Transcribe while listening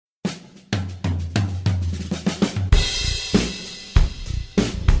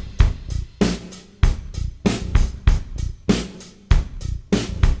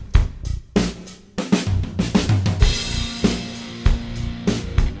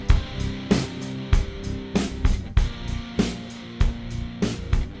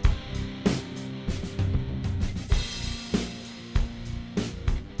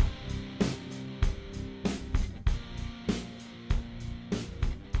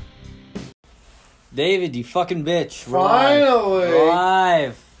David, you fucking bitch. We're Finally! We're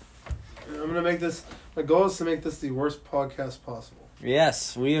live. I'm gonna make this. My goal is to make this the worst podcast possible.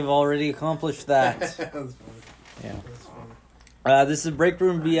 Yes, we have already accomplished that. That's funny. Yeah. That's funny. This is Break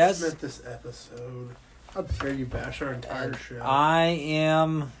Room I BS. meant this episode. How dare you bash our entire show? I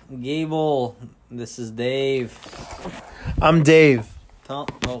am Gable. This is Dave. I'm Dave.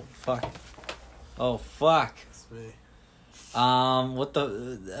 Oh, fuck. Oh, fuck. It's me.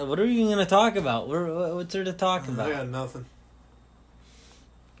 What are you gonna talk about? What's there to talk about? I got nothing.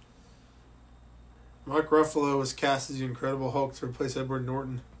 Mark Ruffalo was cast as the Incredible Hulk to replace Edward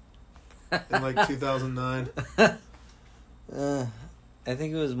Norton in like 2009. I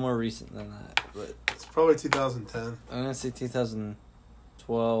think it was more recent than that, but It's probably 2010. I'm gonna say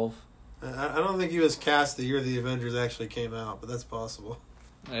 2012. I don't think he was cast the year the Avengers actually came out, but that's possible.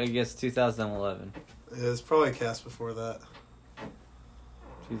 I guess 2011, It was probably cast before that.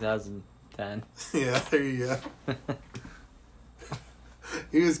 2010. Yeah, there you go.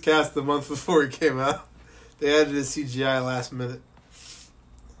 He was cast the month before he came out. They added his CGI last minute.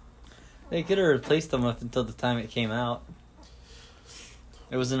 They could have replaced him up until the time it came out.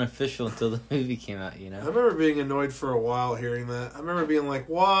 It wasn't official until the movie came out, you I know? remember being annoyed for a while hearing that. I remember being like,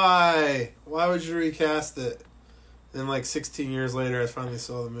 why? Why would you recast it? And like 16 years later, I finally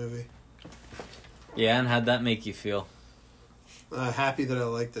saw the movie. Yeah, and how'd that make you feel? Happy that I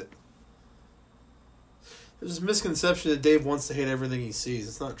liked it. There's this misconception that Dave wants to hate everything he sees.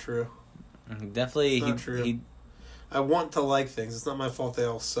 It's not true. Definitely, It's not true. I want to like things. It's not my fault they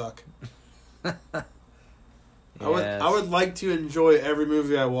all suck. Yes. I would like to enjoy every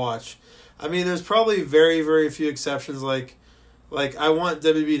movie I watch. I mean, there's probably very, very few exceptions. Like I want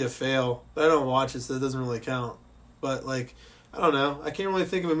WB to fail, but I don't watch it, so it doesn't really count. But like, I don't know. I can't really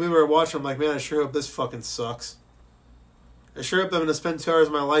think of a movie where I watch. I'm like, man, I sure hope this fucking sucks. I sure hope I'm gonna spend 2 hours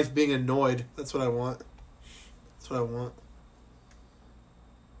of my life being annoyed. That's what I want. That's what I want.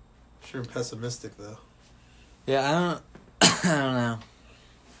 Sure, I'm pessimistic though. Yeah, I don't know.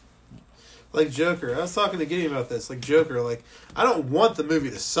 Like Joker. I was talking to Gideon about this. Like Joker, like, I don't want the movie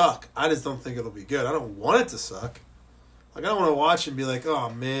to suck. I just don't think it'll be good. I don't want it to suck. Like, I don't want to watch and be like, oh,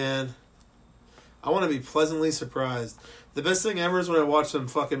 man. I want to be pleasantly surprised. The best thing ever is when I watch some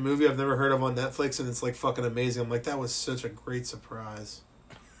fucking movie I've never heard of on Netflix and it's, like, fucking amazing. I'm like, that was such a great surprise.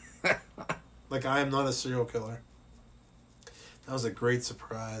 Like, I Am Not a Serial Killer. That was a great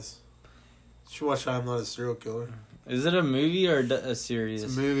surprise. You should watch I Am Not a Serial Killer. Is it a movie or a series?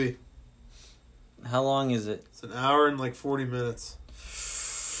 It's a movie. How long is it? It's an hour and, like, 40 minutes.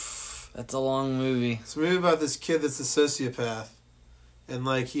 That's a long movie. It's a movie about this kid that's a sociopath. And,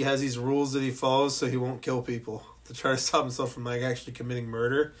 like, he has these rules that he follows so he won't kill people. To try to stop himself from, like, actually committing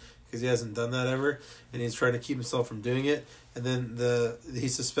murder. Because he hasn't done that ever. And he's trying to keep himself from doing it. And then he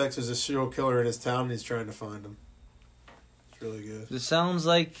suspects there's a serial killer in his town and he's trying to find him. It's really good. This sounds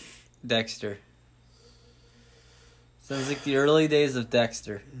like Dexter. Sounds like the early days of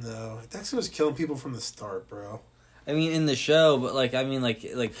Dexter. No. Dexter was killing people from the start, bro. I mean, in the show, but like, I mean, like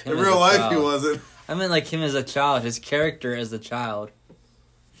him In as real a life, child. he wasn't. I meant like him as a child, his character as a child.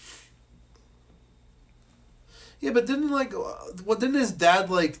 Yeah, but didn't his dad,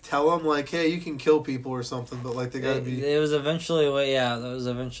 like, tell him, like, hey, you can kill people or something, but, like, they gotta be... It was eventually a way, yeah, that was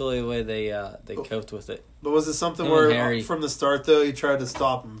eventually a way they coped with it. But was it something Him and where, Harry. from the start, though, he tried to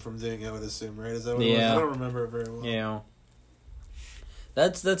stop him from doing it, I would assume, right? Is that what it was? Yeah. I don't remember it very well. Yeah.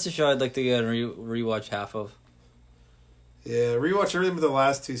 That's a show I'd like to go and rewatch half of. Yeah, rewatch everything but the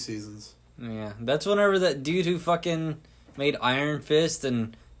last 2 seasons. Yeah, that's whenever that dude who fucking made Iron Fist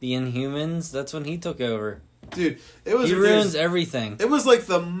and the Inhumans, that's when he took over. Dude, it was... He ruins everything. It was like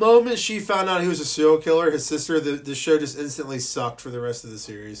the moment she found out he was a serial killer, his sister, the show just instantly sucked for the rest of the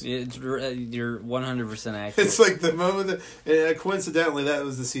series. You're 100% accurate. It's like the moment that... And coincidentally, that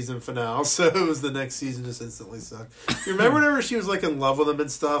was the season finale, so it was the next season just instantly sucked. You remember whenever she was, like, in love with him and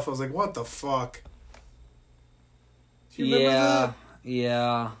stuff? I was like, what the fuck? Do you remember that?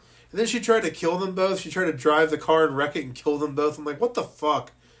 Yeah. And then she tried to kill them both. She tried to drive the car and wreck it and kill them both. I'm like, what the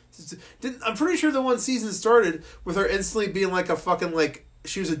fuck? I'm pretty sure the one season started with her instantly being like a fucking, like,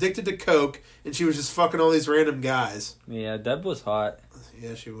 she was addicted to coke and she was just fucking all these random guys. Yeah, Deb was hot.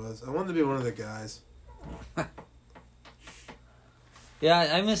 Yeah, she was. I wanted to be one of the guys. Yeah,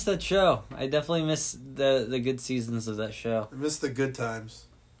 I missed that show. I definitely miss the good seasons of that show. I miss the good times.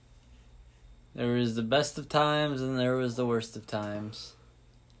 There was the best of times and there was the worst of times.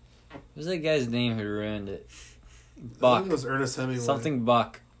 What was that guy's name who ruined it? I Buck. think it was Ernest Hemingway. Something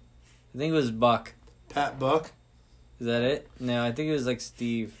Buck. I think it was Buck. Pat Buck? Is that it? No, I think it was like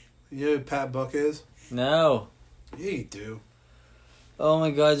Steve. You know who Pat Buck is? No. Yeah, you do. Oh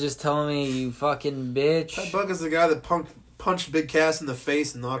my god, just tell me, you fucking bitch. Pat Buck is the guy that punched Big Cass in the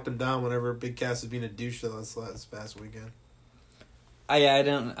face and knocked him down whenever Big Cass was being a douche this past weekend. I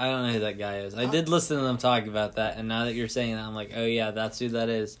don't know who that guy is. I did listen to them talk about that, and now that you're saying that, I'm like, oh yeah, that's who that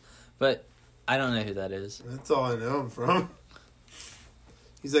is. But I don't know who that is. That's all I know him from.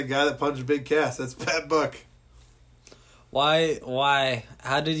 He's that guy that punched Big Cass. That's Pat Buck. Why?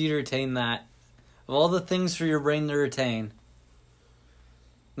 How did you retain that? Of all the things for your brain to retain.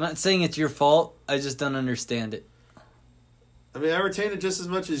 I'm not saying it's your fault. I just don't understand it. I mean, I retained it just as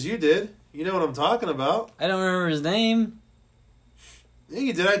much as you did. You know what I'm talking about. I don't remember his name. Yeah,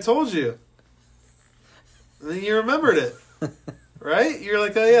 you did. I told you. And then you remembered it. Right? You're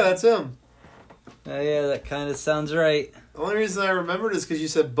like, oh yeah, that's him. Oh yeah, that kind of sounds right. The only reason I remembered is because you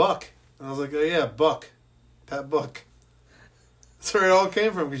said Buck. And I was like, oh yeah, Buck. Pat Buck. That's where it all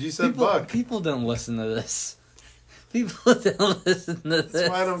came from, because you said Buck. People don't listen to this. People don't listen to this. That's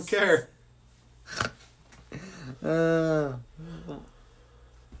why I don't care.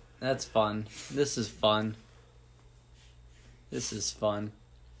 That's fun. This is fun.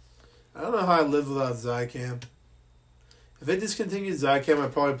 I don't know how I lived without Zycam. If they discontinued Zycam,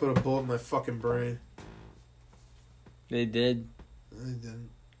 I'd probably put a bullet in my fucking brain. They did. They didn't.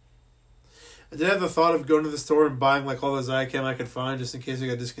 I did have the thought of going to the store and buying like all the Zycam I could find just in case it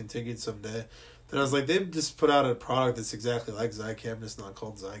got discontinued someday. Then I was like, they've just put out a product that's exactly like Zycam, just not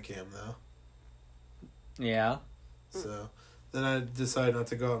called Zycam though. Yeah. So then I decided not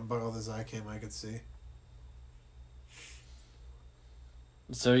to go out and buy all the Zycam I could see.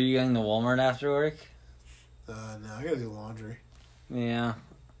 So are you going to Walmart after work? No, I gotta do laundry. Yeah.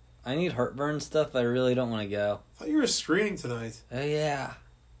 I need heartburn stuff, but I really don't want to go. I thought you were screening tonight. Oh, yeah.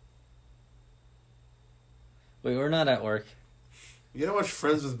 Wait, we're not at work. You gotta watch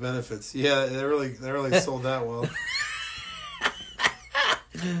Friends with Benefits. Yeah, they really sold that well.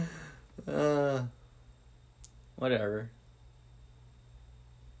 Whatever.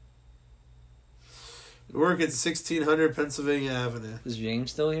 We work at 1600 Pennsylvania Avenue. Is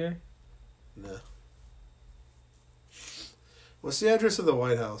James still here? No. What's the address of the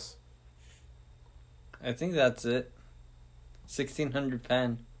White House? I think that's it. 1600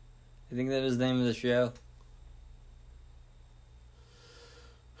 Penn. I think that was the name of the show.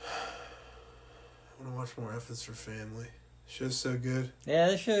 I want to watch more F is for Family. The show's so good. Yeah,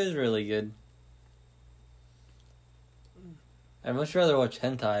 this show is really good. I'd much rather watch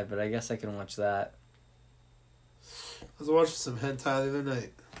hentai, but I guess I can watch that. I was watching some hentai the other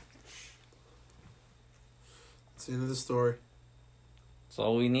night. That's the end of the story. That's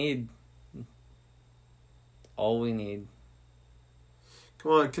all we need. All we need.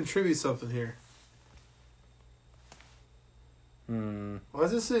 Come on, contribute something here. Why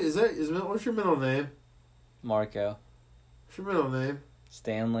does this say, what's your middle name? Marco. What's your middle name?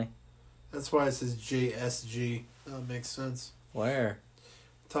 Stanley. That's why it says JSG. That makes sense. Where?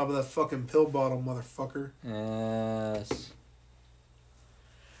 Top of that fucking pill bottle, motherfucker. Yes.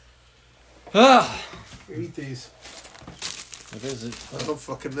 Here, eat these. What is it? I don't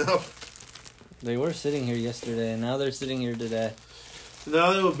fucking know. They were sitting here yesterday, and now they're sitting here today. So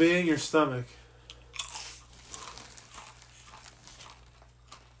now they will be in your stomach.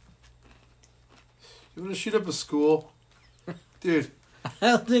 You want to shoot up a school? Dude. I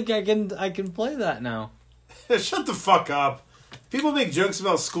don't think I can play that now. Shut the fuck up. People make jokes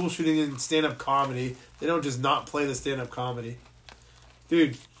about school shooting and stand-up comedy. They don't just not play the stand-up comedy.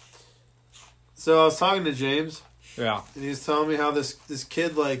 Dude. So I was talking to James. Yeah. And he was telling me how this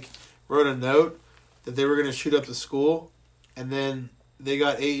kid, like, wrote a note that they were going to shoot up the school. And then they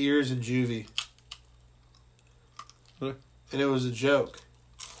got 8 years in juvie. What? And it was a joke.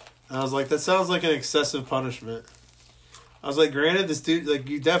 And I was like, that sounds like an excessive punishment. I was like, granted, this dude, like,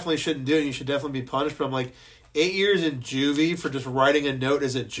 you definitely shouldn't do it. You should definitely be punished. But I'm like, 8 years in juvie for just writing a note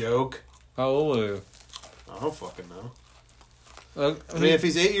as a joke? How old are you? I don't fucking know. I mean, if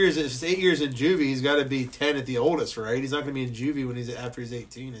it's 8 years in juvie, he's got to be 10 at the oldest, right? He's not going to be in juvie when after he's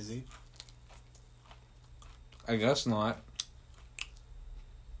 18, is he? I guess not.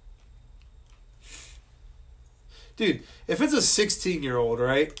 Dude, if it's a 16-year-old,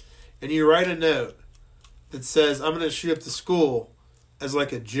 right, and you write a note that says, I'm going to shoot up the school as,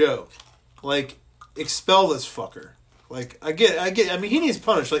 like, a joke, like, expel this fucker. Like, I get, I mean, he needs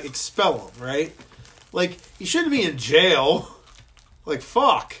punished. Like, expel him, right? Like, he shouldn't be in jail. Like,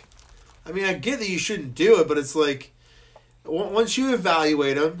 fuck. I mean, I get that you shouldn't do it, but it's like, once you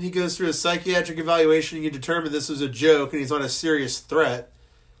evaluate him, he goes through a psychiatric evaluation and you determine this was a joke and he's not a serious threat,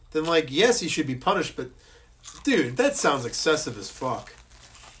 then, like, yes, he should be punished, but, dude, that sounds excessive as fuck.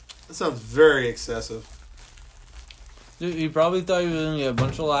 That sounds very excessive. Dude, he probably thought he was going to get a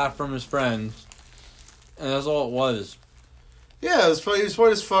bunch of laugh from his friends. And that's all it was. Yeah, he was probably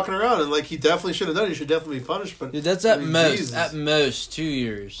just fucking around. And, like, he definitely should have done it. He should definitely be punished. But dude, that's at most 2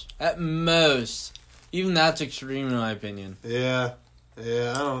 years. At most. Even that's extreme in my opinion. Yeah.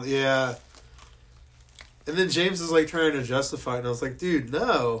 Yeah. And then James is, like, trying to justify it. And I was like, dude,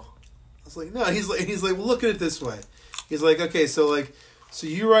 no. I was like, no. He's like, well, look at it this way. He's like, okay, so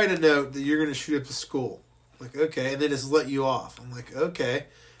you write a note that you're going to shoot up the school. Like, okay, and they just let you off. I'm like, okay.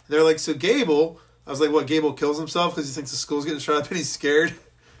 And they're like, so Gable, I was like, what, Gable kills himself because he thinks the school's getting shot up and he's scared?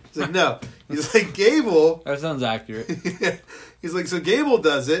 He's like, no. He's like, Gable. That sounds accurate. Yeah. He's like, so Gable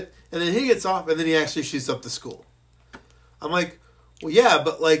does it, and then he gets off, and then he actually shoots up the school. I'm like, well, yeah,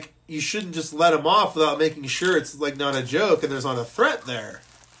 but, like, you shouldn't just let him off without making sure it's, like, not a joke and there's not a threat there.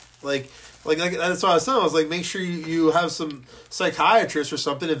 Like that's what I was saying. I was like, make sure you have some psychiatrist or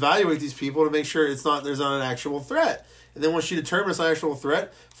something evaluate these people to make sure there's not an actual threat. And then once you determine it's an actual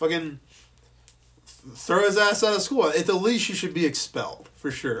threat, fucking throw his ass out of school. At the least, you should be expelled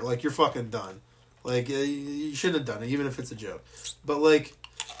for sure. Like, you're fucking done. Like, you shouldn't have done it, even if it's a joke. But like,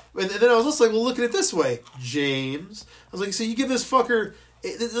 and then I was also like, well, look at it this way, James. I was like, so you give this fucker.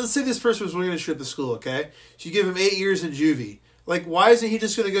 Let's say this person was going to shoot up the school, okay? So you give him 8 years in juvie. Like, why isn't he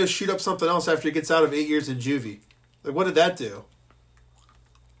just going to go shoot up something else after he gets out of 8 years in juvie? Like, what did that do?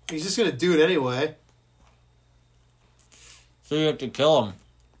 He's just going to do it anyway. So you have to kill him.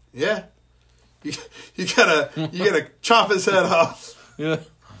 Yeah. You gotta chop his head off. Yeah.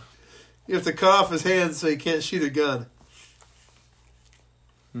 You have to cut off his hands so he can't shoot a gun.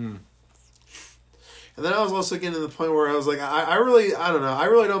 And then I was also getting to the point where I was like, I really don't know. I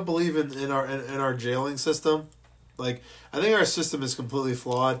really don't believe in our jailing system. Like, I think our system is completely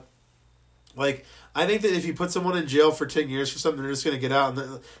flawed. Like, I think that if you put someone in jail for 10 years for something, they're just going to get out.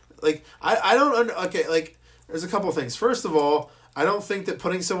 And like, I don't... Okay, like, there's a couple of things. First of all, I don't think that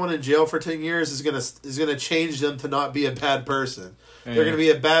putting someone in jail for 10 years is gonna change them to not be a bad person. Yeah. They're going to be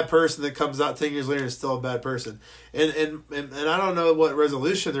a bad person that comes out 10 years later and is still a bad person. And I don't know what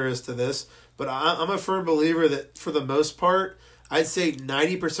resolution there is to this, but I'm a firm believer that for the most part, I'd say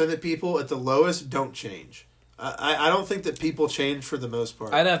 90% of people at the lowest don't change. I don't think that people change for the most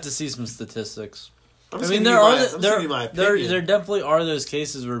part. I'd have to see some statistics. I mean, there definitely are those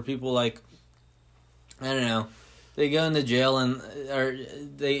cases where people, like, I don't know, they go into jail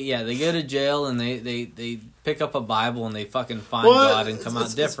they go to jail and they pick up a Bible and they fucking find God and come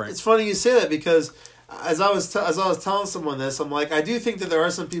out different. It's funny you say that because as I was telling someone this, I'm like, I do think that there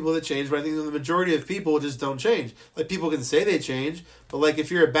are some people that change, but I think that the majority of people just don't change. Like, people can say they change, but like,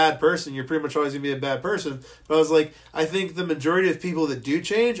 if you're a bad person, you're pretty much always gonna be a bad person. But I was like, I think the majority of people that do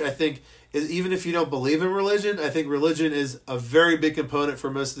change, I think, is even if you don't believe in religion, I think religion is a very big component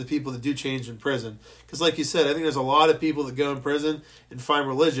for most of the people that do change in prison. Because like you said, I think there's a lot of people that go in prison and find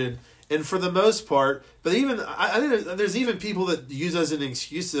religion. And for the most part, but even I think there's even people that use as an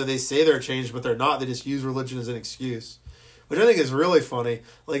excuse that they say they're changed, but they're not. They just use religion as an excuse, which I think is really funny.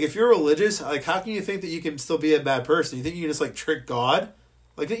 Like, if you're religious, like, how can you think that you can still be a bad person? You think you can just, like, trick God?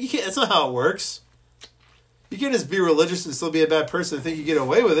 Like, you can't. That's not how it works. You can't just be religious and still be a bad person and think you get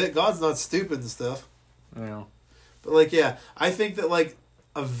away with it. God's not stupid and stuff. Yeah. But like, yeah, I think that like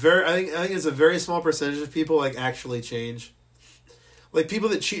I think it's a very small percentage of people like actually change. Like, people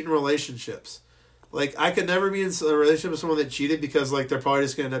that cheat in relationships. Like, I could never be in a relationship with someone that cheated because, like, they're probably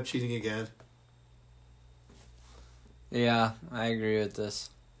just going to end up cheating again. Yeah, I agree with this.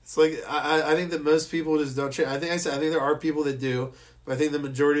 It's like, I think that most people just don't change. I think there are people that do, but I think the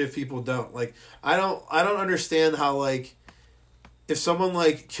majority of people don't. Like, I don't understand how, like, if someone,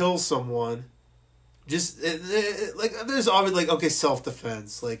 like, kills someone, just, like, there's obviously, like, okay,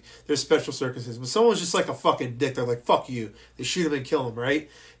 self-defense. Like, there's special circumstances. But someone's just, like, a fucking dick. They're like, fuck you. They shoot him and kill him, right?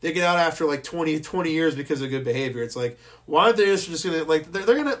 They get out after, like, 20 years because of good behavior. It's like, why aren't they just going to, like, they're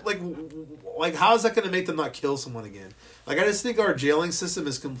going to, like, how is that going to make them not kill someone again? Like, I just think our jailing system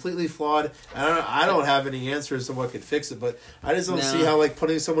is completely flawed. And I don't have any answers to what could fix it, but I just don't see how, like,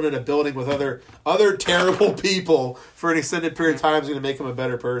 putting someone in a building with other terrible people for an extended period of time is going to make them a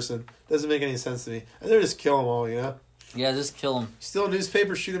better person. Doesn't make any sense to me. I think just kill them all, you know? Yeah, just kill them. Steal a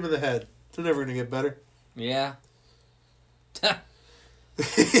newspaper, shoot them in the head. They're never going to get better. Yeah.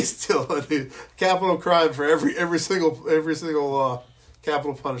 He's still a dude. Capital crime for every single law.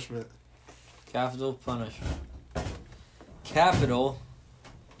 Capital punishment. Capital punishment. Capital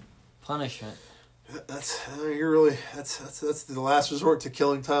punishment. That's the last resort to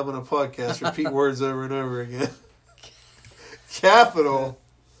killing time on a podcast. Repeat words over and over again. Capital.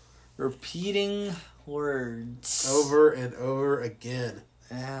 Repeating words over and over again.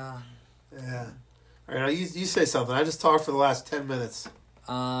 Yeah. Yeah. All right, now you say something. I just talked for the last 10 minutes.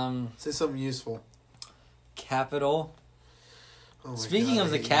 Say something useful. Capital. Oh Speaking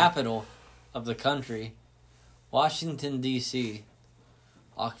of the capital of the country, Washington, D.C.,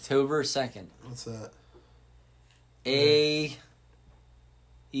 October 2nd. What's that? AEW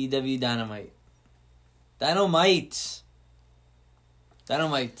Dynamite. Dynamite.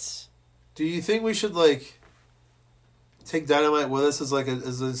 Do you think we should, take Dynamite with us as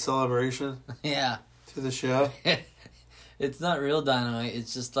a celebration? Yeah. To the show? It's not real dynamite.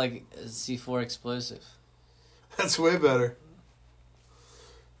 It's just like a C4 explosive. That's way better.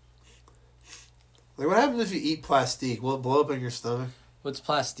 What happens if you eat plastique? Will it blow up in your stomach? What's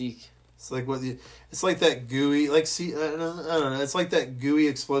plastique? It's it's like that gooey, I don't know. It's like that gooey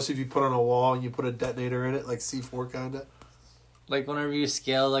explosive you put on a wall and you put a detonator in it, like C4 kind of. Like whenever you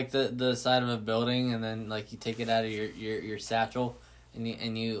scale the side of a building and then you take it out of your satchel and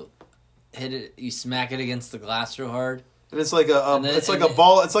you hit it, you smack it against the glass real hard. And it's like a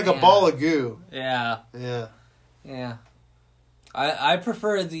ball of goo. Yeah. Yeah. Yeah. I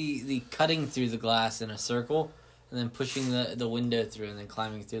prefer the cutting through the glass in a circle and then pushing the window through and then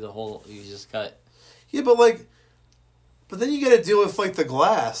climbing through the hole you just cut. Yeah, but then you got to deal with the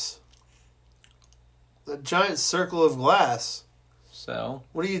glass. The giant circle of glass. So,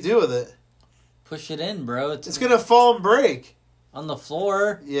 what do you do with it? Push it in, bro. It's going to fall and break. On the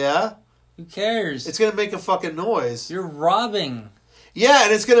floor. Yeah. Who cares? It's going to make a fucking noise. You're robbing. Yeah,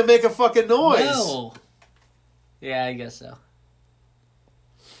 and it's going to make a fucking noise. No. Yeah, I guess so.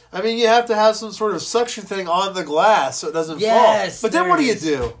 I mean, you have to have some sort of suction thing on the glass so it doesn't fall. But then what do you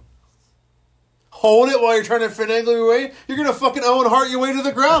do? Hold it while you're trying to finagle your way? You're going to fucking Owen Hart your way to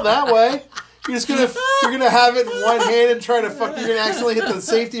the ground that way. You're gonna have it in one hand and you're gonna accidentally hit the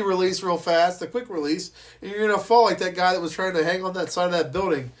safety release real fast, the quick release, and you're gonna fall like that guy that was trying to hang on that side of that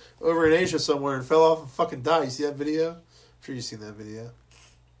building over in Asia somewhere and fell off and fucking died. You see that video? I'm sure you've seen that video.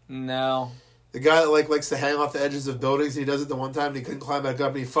 No. The guy that likes to hang off the edges of buildings, and he does it the one time and he couldn't climb back up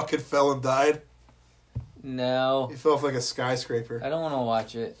and he fucking fell and died. No. He fell off like a skyscraper. I don't want to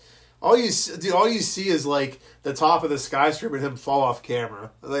watch it. All you see is the top of the skyscraper and him fall off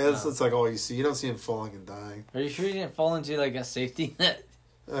camera. That's all you see. You don't see him falling and dying. Are you sure he didn't fall into a safety net?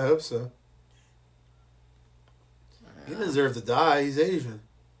 I hope so. He deserved to die. He's Asian.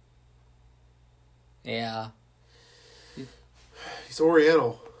 Yeah. He's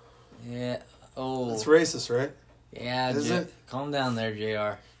Oriental. Yeah. Oh. That's racist, right? Yeah. Is it? Calm down there,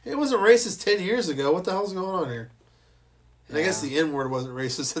 JR. It wasn't racist 10 years ago. What the hell's going on here? And yeah. I guess the N-word wasn't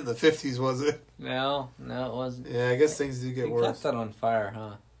racist in the 50s, was it? No, it wasn't. Yeah, I guess things do get worse. You cut that on fire,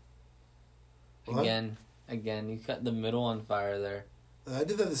 huh? What? Again, you cut the middle on fire there. I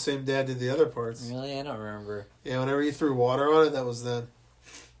did that the same day I did the other parts. Really? I don't remember. Yeah, whenever you threw water on it, that was then.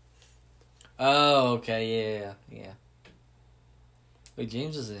 Oh, okay, yeah. Wait,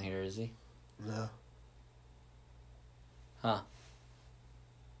 James isn't here, is he? No. Huh.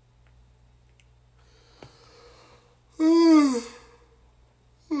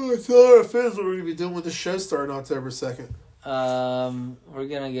 Tell our fans what we're going to be doing with the show starting October 2nd. We're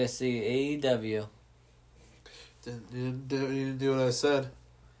going to go see AEW. You didn't do what I said.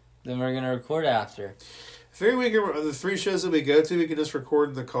 Then we're going to record after. Every week, the 3 shows that we go to, we can just record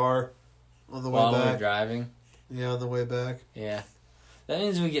in the car on the way back. While we're driving? Yeah, on the way back. Yeah. That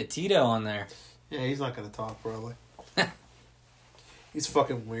means we get Tito on there. Yeah, he's not going to talk, probably. He's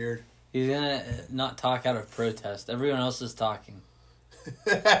fucking weird. He's going to not talk out of protest. Everyone else is talking.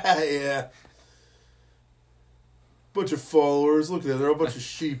 Yeah. Bunch of followers. Look at them. They're all a bunch of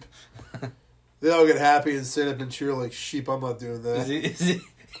sheep. They all get happy and sit up and cheer like sheep. I'm not doing that.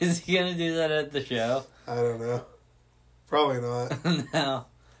 Is he going to do that at the show? I don't know. Probably not. No.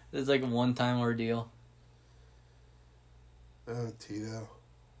 It's like a one-time ordeal. Oh, Tito.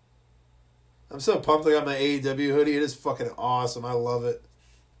 I'm so pumped I got my AEW hoodie. It is fucking awesome. I love it.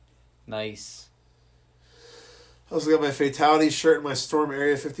 Nice. I also got my Fatality shirt and my Storm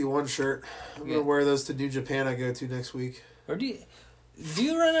Area 51 shirt. I'm going to wear those to New Japan I go to next week. Or do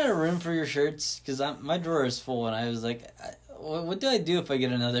you run out of room for your shirts? Because my drawer is full, and I was like, what do I do if I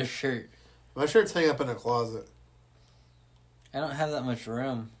get another shirt? My shirts hang up in a closet. I don't have that much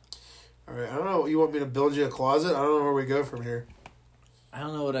room. All right, I don't know. You want me to build you a closet? I don't know where we go from here. I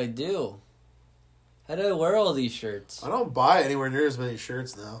don't know what I do. How do I wear all these shirts? I don't buy anywhere near as many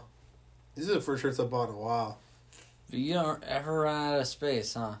shirts now. These are the first shirts I've bought in a while. But you don't ever run out of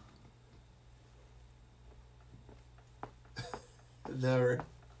space, huh? Never.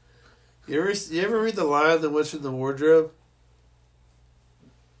 You ever read The Lion, the Witch, and the Wardrobe?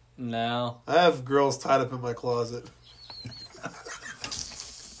 No. I have girls tied up in my closet.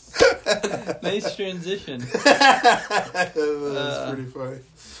 Nice transition. That was pretty funny.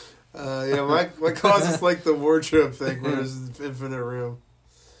 My closet's like the wardrobe thing where there's an infinite room.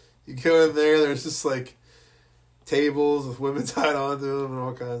 You go in there, there's just like tables with women tied onto them and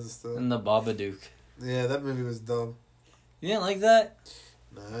all kinds of stuff. And the Babadook. Yeah, that movie was dumb. You didn't like that?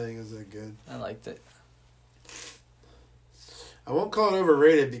 No, I think it was that good. I liked it. I won't call it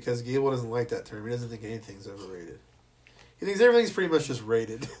overrated because Gable doesn't like that term. He doesn't think anything's overrated. He thinks everything's pretty much just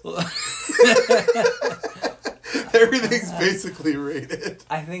rated. Everything's basically rated.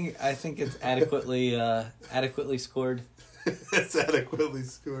 I think it's adequately scored. It's adequately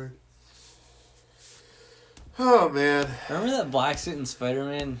scored. Oh man! Remember that black suit in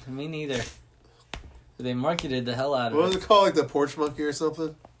Spider-Man? Me neither. They marketed the hell out of it. What was it called? Like the Porch Monkey or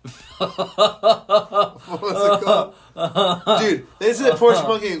something? What was it called? Dude, they said Porch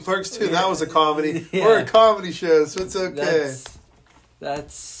Monkey and Clerks 2. That was a comedy. Yeah. We're a comedy show, so it's okay.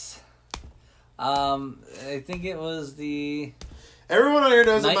 That's I think it was the Everyone on here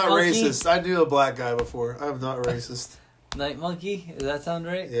knows I'm Night not Monkey? racist. I knew a black guy before. I'm not racist. Night Monkey. Does that sound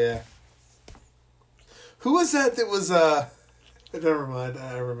right? Yeah. Who was that was, never mind,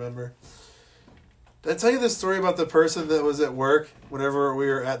 I remember. Did I tell you the story about the person that was at work whenever we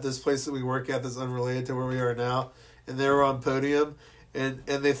were at this place that we work at that's unrelated to where we are now? And they were on podium, and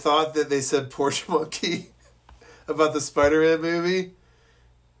they thought that they said Porch Monkey about the Spider-Man movie,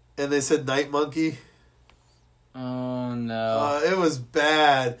 and they said Night Monkey. Oh, no. It was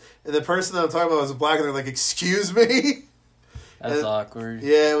bad. And the person that I'm talking about was black, and they're like, "Excuse me?" That's awkward.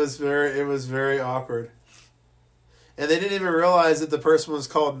 Yeah, it was very awkward. And they didn't even realize that the person was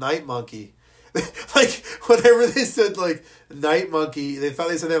called Night Monkey. Like, whenever they said, like, Night Monkey, they thought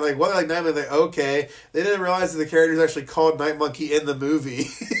they said that, like, what, like, Night Monkey? Like, okay. They didn't realize that the character's actually called Night Monkey in the movie.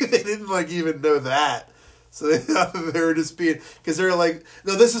 They didn't, like, even know that. So they thought that they were just being, because they were like,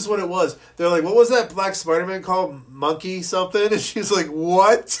 no, this is what it was. They're like, what was that black Spider-Man called? Monkey something? And she was like,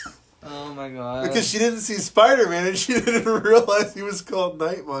 what? Oh, my God. Because she didn't see Spider-Man and she didn't realize he was called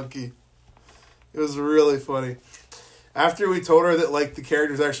Night Monkey. It was really funny. After we told her that, like, the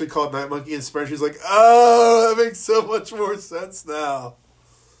character's actually called Night Monkey in Spanish, she's like, oh, that makes so much more sense now.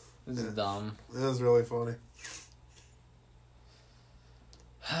 This is dumb. It was really funny.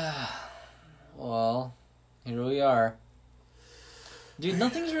 Well, here we are. Dude,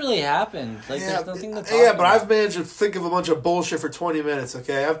 nothing's really happened. Like, there's nothing to talk but about. I've managed to think of a bunch of bullshit for 20 minutes,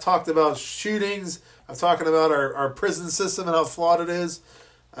 okay? I've talked about shootings. I've talked about our prison system and how flawed it is.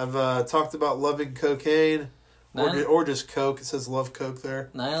 I've talked about loving cocaine. Or just Coke. It says love Coke there.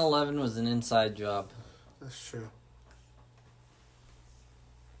 9/11 was an inside job. That's true.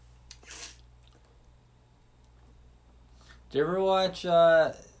 Did you ever watch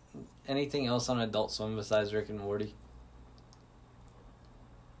anything else on Adult Swim besides Rick and Morty?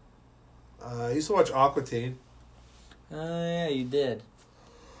 I used to watch Aqua Teen. Oh, yeah, you did.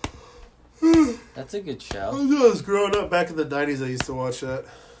 That's a good show. When I was growing up back in the 90s, I used to watch that.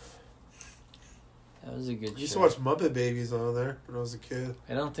 That was a good show. I used to watch Muppet Babies on there when I was a kid.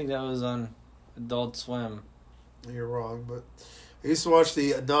 I don't think that was on Adult Swim. You're wrong, but I used to watch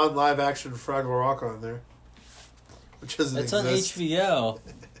the non-live action Fraggle Rock on there, which doesn't exist. That's on HBO.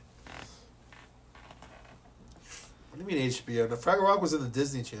 What do you mean HBO? No, Fraggle Rock was in the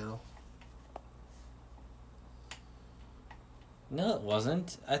Disney Channel. No, it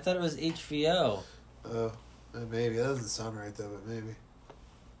wasn't. I thought it was HBO. Oh, maybe. That doesn't sound right, though, but maybe.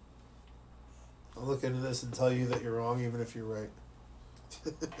 I'll look into this and tell you that you're wrong, even if you're right.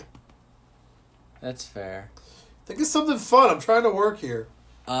 That's fair. Think of something fun. I'm trying to work here.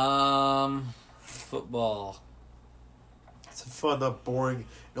 Football. It's fun, not boring,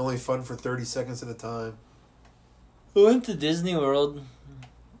 and only fun for 30 seconds at a time. We went to Disney World.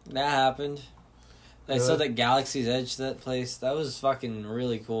 That happened. I saw Good. that Galaxy's Edge, that place. That was fucking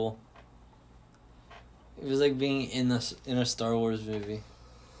really cool. It was like being in a Star Wars movie.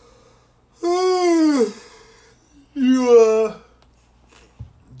 Did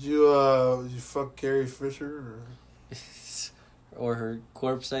you fuck Carrie Fisher? Or her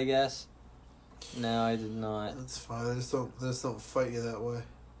corpse, I guess. No, I did not. That's fine. I just don't fight you that way.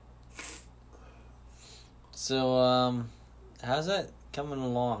 So, how's that coming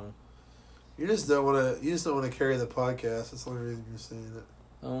along? You just don't want to carry the podcast. That's the only reason you're saying it.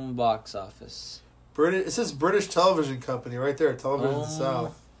 Home box office. It says British Television Company right there. Television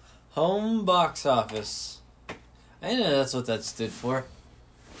South. Home box office. I didn't know that's what that stood for.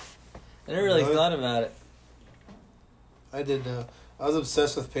 I never really thought about it. I did know. I was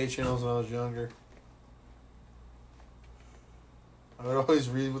obsessed with pay channels when I was younger. I would always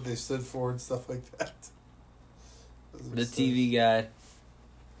read what they stood for and stuff like that. The TV guide.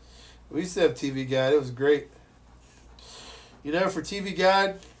 We used to have TV Guide. It was great. You know, for TV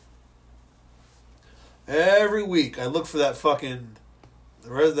Guide, every week I look for that fucking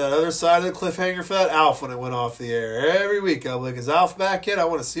that other side of the cliffhanger for that Alf when it went off the air. Every week I'm like, is Alf back yet? I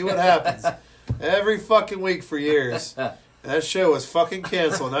want to see what happens. Every fucking week for years. That show was fucking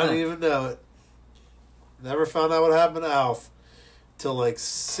canceled. I didn't even know it. Never found out what happened to Alf till like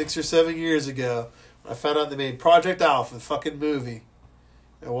 6 or 7 years ago. I found out they made Project Alf, the fucking movie.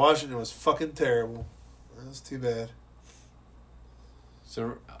 I watched it. It was fucking terrible. That was too bad.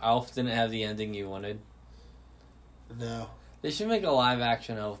 So Alf didn't have the ending you wanted? No. They should make a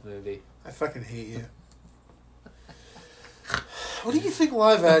live-action Elf movie. I fucking hate you. What do you think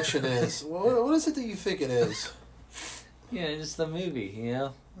live action is? What is it that you think it is? Yeah, just a movie, you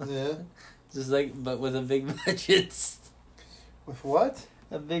know? Yeah. Just like, but with a big budget. With what?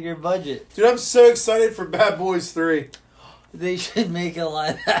 A bigger budget. Dude, I'm so excited for Bad Boys 3. They should make a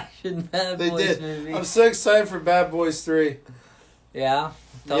live-action Bad Boys movie. I'm so excited for Bad Boys 3. Yeah?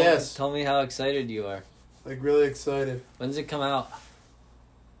 Yes. Tell me how excited you are. Like, really excited. When's it come out?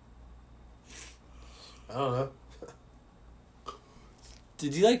 I don't know.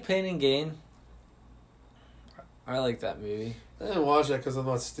 Did you like Pain and Gain? I like that movie. I didn't watch that because I'm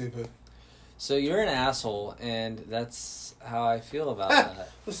not stupid. So you're an asshole, and that's how I feel about that.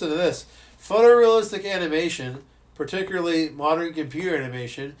 Listen to this. Photorealistic animation, particularly modern computer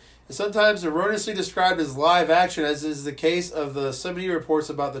animation, is sometimes erroneously described as live action, as is the case of the so many reports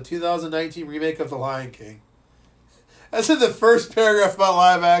about the 2019 remake of The Lion King. That's in the first paragraph about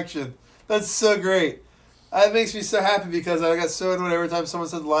live action. That's so great. That makes me so happy because I got so annoyed every time someone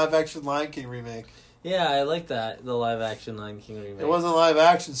said live action Lion King remake. Yeah, I like that, the live action Lion King remake. It wasn't live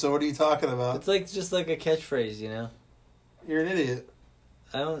action, so what are you talking about? It's like just like a catchphrase, you know? You're an idiot.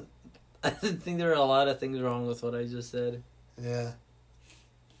 I think there are a lot of things wrong with what I just said. Yeah.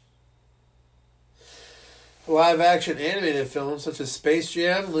 Live action animated films such as Space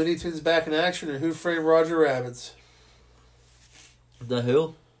Jam, Looney Tunes Back in Action, and Who Framed Roger Rabbit. The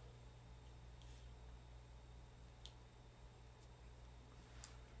Who?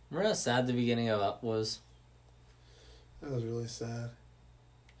 Remember how sad the beginning of Up was? That was really sad.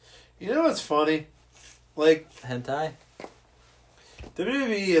 You know what's funny? Like, Hentai?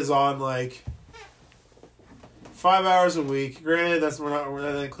 WWE is on like 5 hours a week. Granted,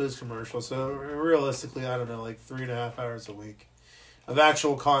 that includes commercials. So realistically, I don't know, like 3.5 hours a week of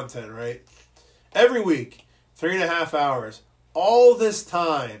actual content, right? Every week, 3.5 hours. All this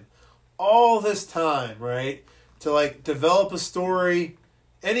time, right? To like develop a story,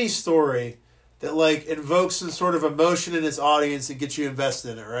 any story that like invokes some sort of emotion in its audience and gets you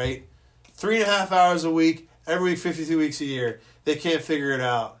invested in it, right? 3.5 hours a week, every week, 52 weeks a year. They can't figure it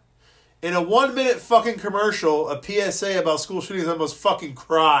out. In a 1-minute fucking commercial, a PSA about school shootings, I almost fucking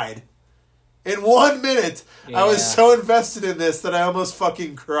cried. In 1 minute, I was so invested in this that I almost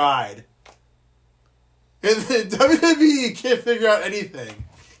fucking cried. In the WWE, you can't figure out anything.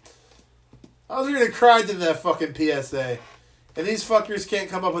 I was going to cry in that fucking PSA. And these fuckers can't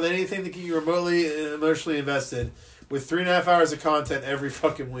come up with anything to get you remotely emotionally invested with 3.5 hours of content every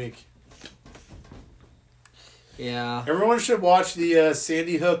fucking week. Yeah. Everyone should watch the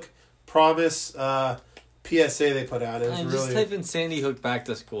Sandy Hook Promise PSA they put out. It was just really... type in Sandy Hook back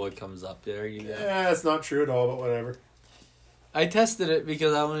to school, it comes up. There you go. Yeah, it's not true at all, but whatever. I tested it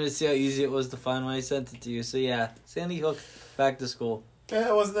because I wanted to see how easy it was to find when I sent it to you. So yeah, Sandy Hook back to school. Yeah,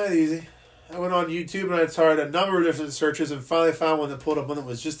 it wasn't that easy. I went on YouTube and I tried a number of different searches and finally found one that pulled up one that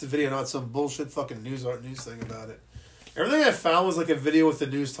was just a video, not some bullshit fucking news thing about it. Everything I found was like a video with the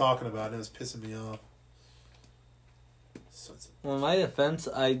news talking about it, and it was pissing me off. Well, in my defense,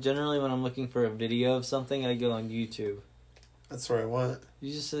 I generally, when I'm looking for a video of something, I go on YouTube. That's where I went.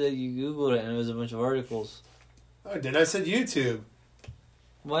 You just said you Googled it and it was a bunch of articles. Oh, didn't I said YouTube?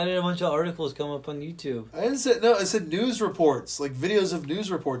 Why did a bunch of articles come up on YouTube? I didn't say, no, I said news reports, like videos of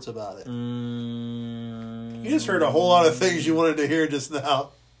news reports about it. You just heard a whole lot of things you wanted to hear just now.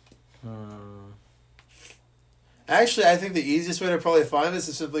 Actually, I think the easiest way to probably find this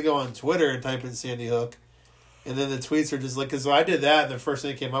is simply go on Twitter and type in Sandy Hook. And then the tweets are just like, because I did that and the first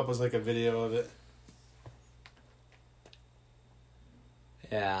thing that came up was like a video of it.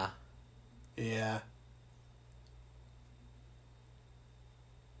 Yeah. Yeah.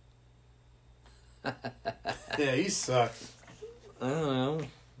 Yeah, you suck. I don't know.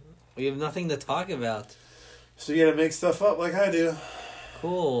 We have nothing to talk about. So you gotta make stuff up like I do.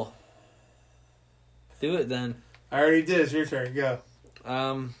 Cool. Do it then. I already did. It's your turn. Go.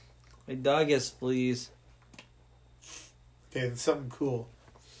 My dog has fleas. Okay, something cool.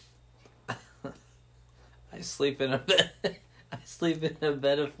 I sleep in a bed. I sleep in a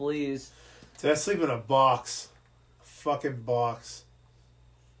bed of fleas. Dude, I sleep in a box. A fucking box.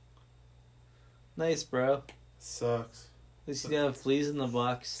 Nice, bro. Sucks. At least you don't have fleas in the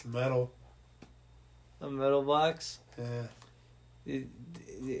box. It's metal. A metal box? Yeah.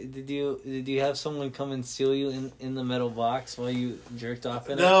 Did you have someone come and seal you in the metal box while you jerked off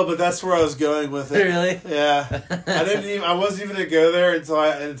in it? No, but that's where I was going with it. Really? Yeah. I wasn't even gonna go there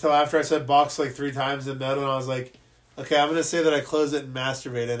until after I said box like 3 times in metal, and I was like, okay, I'm gonna say that I close it and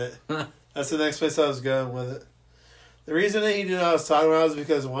masturbate in it. That's the next place I was going with it. The reason that he knew what I was talking about was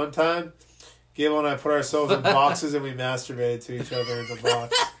because one time, Gable and I put ourselves in boxes and we masturbated to each other in the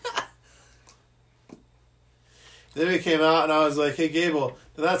box. Then we came out and I was like, hey, Gable,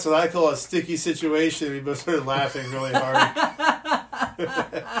 that's what I call a sticky situation. And we both started laughing really hard.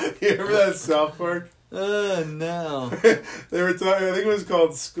 You remember that South Park? Oh, no. They were talking, I think it was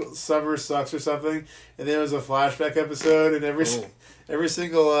called Summer Sucks or something. And then it was a flashback episode. And every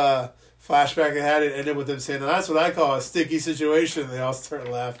single flashback it had, it ended with them saying, that's what I call a sticky situation. And they all started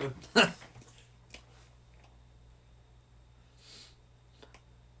laughing.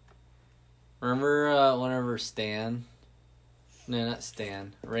 Remember whenever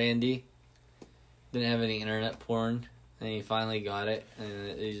Randy didn't have any internet porn, and he finally got it,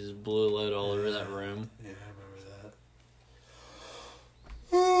 and he just blew a load all over that room? Yeah, I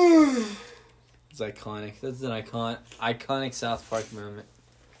remember that. It's iconic. That's an iconic South Park moment.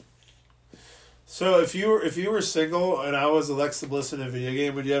 So if you were single and I was Alexa Bliss in a video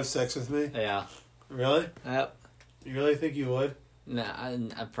game, would you have sex with me? Yeah. Really? Yep. You really think you would? Nah, I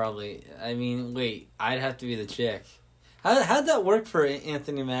probably... I mean, wait. I'd have to be the chick. How'd that work for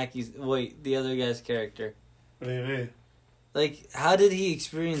Anthony Mackie's... Wait, the other guy's character? What do you mean? Like, how did he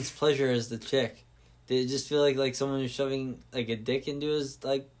experience pleasure as the chick? Did it just feel like someone was shoving, like, a dick into his,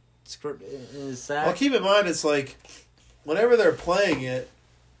 like, in his sack? Well, keep in mind, it's like, whenever they're playing it,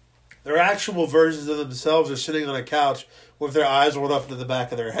 their actual versions of themselves are sitting on a couch with their eyes rolled up into the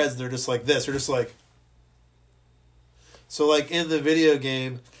back of their heads. They're just like this. They're just like... So, like, in the video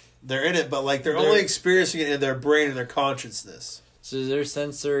game, they're in it, but, like, they're only experiencing it in their brain and their consciousness. So their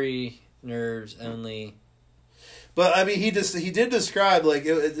sensory nerves only... But, I mean, he did describe, like,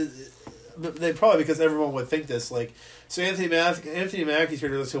 they probably, because everyone would think this, like, so Anthony Mackie's here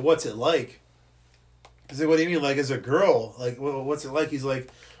to say, what's it like? He's like, what do you mean, like, as a girl? Like, what's it like? He's like,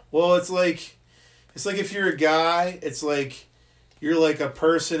 well, it's like if you're a guy, it's like, you're like a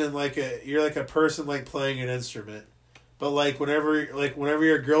person and, like, you're like a person, like, playing an instrument. But, like, whenever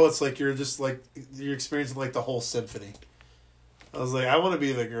you're a girl, it's like you're just, like, you're experiencing, like, the whole symphony. I was like, I want to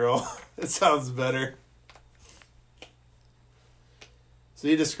be the girl. It sounds better. So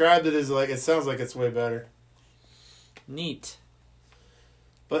he described it as, like, it sounds like it's way better. Neat.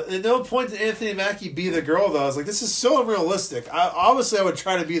 But at no point did Anthony Mackie be the girl, though. I was like, this is so unrealistic. Obviously, I would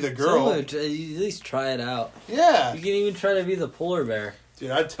try to be the girl. So at least try it out. Yeah. You can even try to be the polar bear.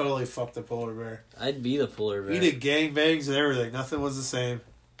 Dude, I'd totally fuck the polar bear. I'd be the polar bear. He did gangbangs and everything. Nothing was the same.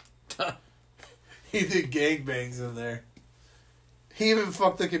 He did gangbangs in there. He even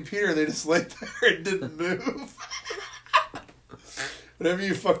fucked the computer. They just laid there and didn't move. Whenever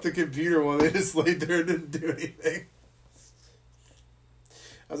you fucked the computer one, they just laid there and didn't do anything.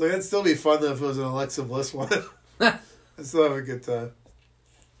 I was like, that'd still be fun though if it was an Alexa Bliss one. I'd still have a good time.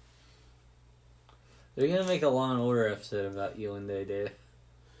 They're gonna make a Law and Order episode about you one day, Dave.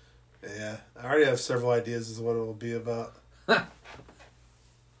 Yeah, I already have several ideas as to what it will be about. And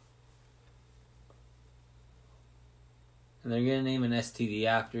they're gonna name an STD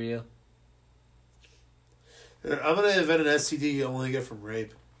after you. I'm gonna invent an STD you only get from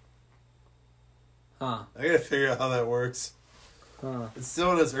rape. Huh. I gotta figure out how that works. Huh. It's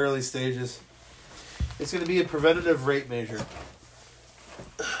still in its early stages. It's gonna be a preventative rape measure.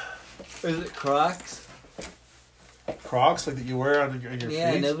 Is it Crocs? Crocs, like that you wear on your feet?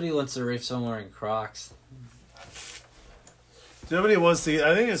 Yeah, nobody wants to rape someone wearing Crocs. Nobody wants to.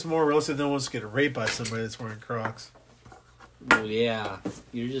 I think it's more realistic. No one wants to get raped by somebody that's wearing Crocs. Well, yeah.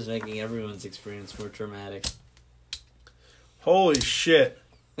 You're just making everyone's experience more traumatic. Holy shit!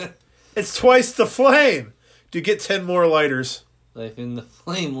 It's twice the flame. Do you get 10 more lighters? Life in the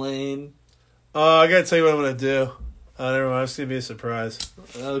flame lane. I gotta tell you what I'm gonna do. Never mind. It's gonna be a surprise.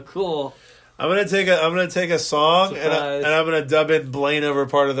 Oh, cool. I'm gonna take a song and I'm gonna dub in Blaine over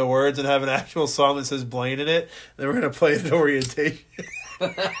part of the words and have an actual song that says Blaine in it. Then we're gonna play an orientation.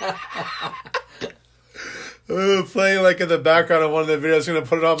 Play like in the background of one of the videos. I'm gonna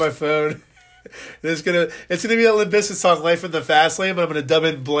put it on my phone. It's gonna be that Limp Bizkit song "Life in the Fast Lane," but I'm gonna dub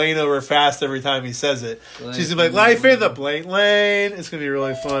in Blaine over fast every time he says it. She's gonna be like "Life in the Blaine Lane." It's gonna be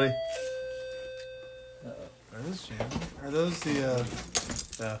really funny. Uh-oh. Are those jamming? Are those the?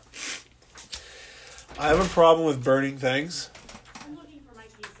 No. I have a problem with burning things. I'm looking for my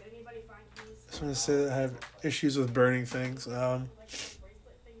keys. Did anybody find keys? I just want to say that I have issues with burning things. Like a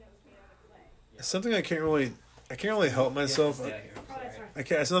bracelet thing that was made out of clay. It's something I can't really help myself. Oh, that's fine. I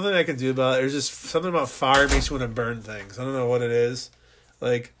can't. It's nothing I can do about it. There's just something about fire makes me want to burn things. I don't know what it is.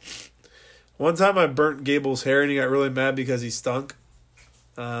 Like, one time I burnt Gable's hair and he got really mad because he stunk.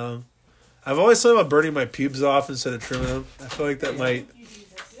 I've always thought about burning my pubes off instead of trimming them. I feel like that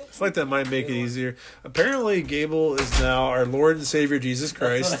might make it easier. Apparently, Gable is now our Lord and Savior Jesus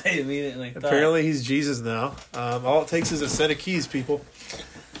Christ. That's what I immediately thought. Apparently, he's Jesus now. All it takes is a set of keys, people.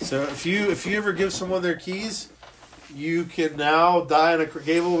 So if you ever give someone their keys, you can now die on a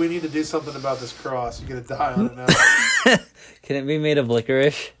Gable. We need to do something about this cross. You're gonna die on it now. Can it be made of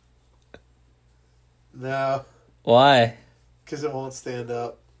licorice? No, Why? because it won't stand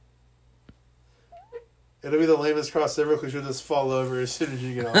up. It'll be the lamest cross ever because you'll just fall over as soon as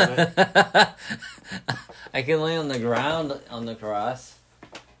you get on it. I can lay on the ground on the cross.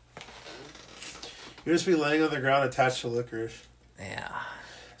 You'll just be laying on the ground attached to licorice. Yeah.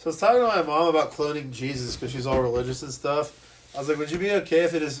 So I was talking to my mom about cloning Jesus because she's all religious and stuff. I was like, would you be okay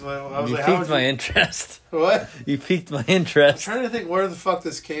if it is... I was You like, how piqued would my you... interest. What? You piqued my I'm interest. trying to think where the fuck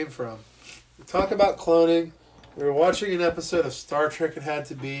this came from. We talk about cloning. We were watching an episode of Star Trek. It had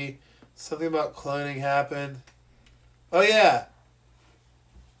to be... Something about cloning happened. Oh, yeah.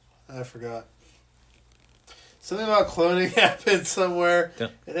 I forgot. Something about cloning happened somewhere. Yeah.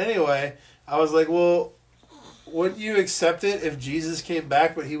 And anyway, I was like, well, wouldn't you accept it if Jesus came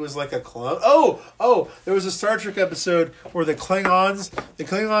back but he was like a clone? Oh, there was a Star Trek episode where the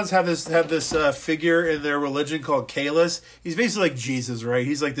Klingons have this figure in their religion called Kahless. He's basically like Jesus, right?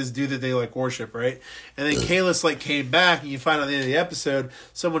 He's like this dude that they like worship, right? And then Kahless like came back, and you find out at the end of the episode,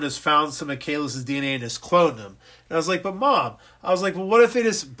 someone just found some of Kahless's DNA and just cloned him. And I was like, but Mom, well, what if they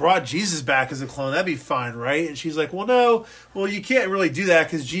just brought Jesus back as a clone? That'd be fine, right? And she's like, well, no, you can't really do that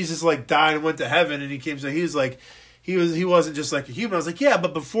because Jesus like died and went to heaven, and he came, so he was like, he wasn't just like a human. I was like, yeah,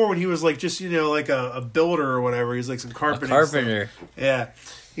 but before when he was like just, like a builder or whatever, he's like some carpenter. Carpenter. Yeah.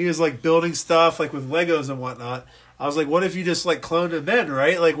 He was like building stuff like with Legos and whatnot. I was like, what if you just like cloned him then,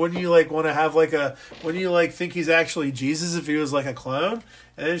 right? Like, wouldn't you like want to have like wouldn't you like think he's actually Jesus if he was like a clone?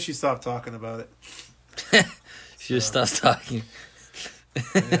 And then she stopped talking about it. She just stopped talking.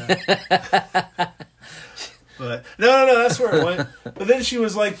 Yeah. But no, that's where it went. But then she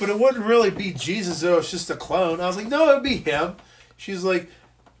was like, but it wouldn't really be Jesus though, it's just a clone. I was like, no, it would be him. She's like,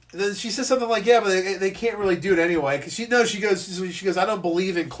 then she said something like, yeah, but they can't really do it anyway. Because she goes, I don't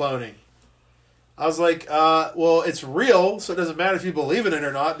believe in cloning. I was like, well, it's real, so it doesn't matter if you believe in it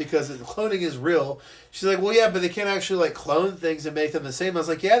or not, because cloning is real. She's like, well, yeah, but they can't actually like clone things and make them the same. I was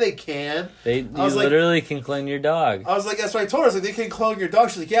like, yeah, they can. You literally can clone your dog. I was like, that's what I told her. I was like, they can clone your dog.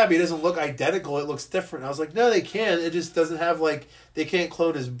 She's like, yeah, but he doesn't look identical. It looks different. I was like, no, they can. It just doesn't have like, they can't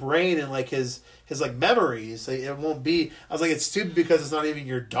clone his brain and like his like memories. Like, it won't be. I was like, it's stupid because it's not even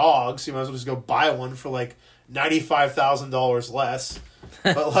your dog, so you might as well just go buy one for like $95,000 less.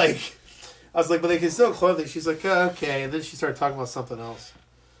 But like, I was like, but they can still clone things. She's like, oh, okay. And then she started talking about something else.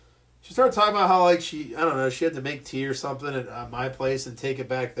 She started talking about how, like, she had to make tea or something at my place and take it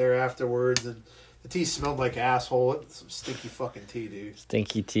back there afterwards. And the tea smelled like asshole. It was some stinky fucking tea, dude.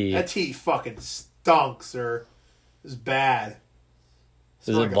 Stinky tea. That tea fucking stunk, sir. It was bad.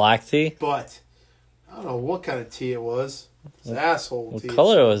 Was it black tea? But I don't know what kind of tea it was. It was asshole tea. What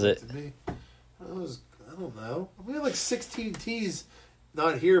color was it? To me. I don't know. We had like 16 teas,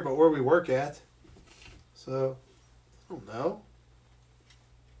 not here, but where we work at. So, I don't know.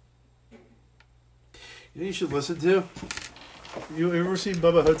 You know you should listen to? You ever seen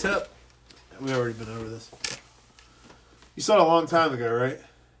Bubba Hotep? We've already been over this. You saw it a long time ago, right?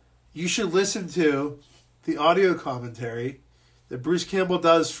 You should listen to the audio commentary that Bruce Campbell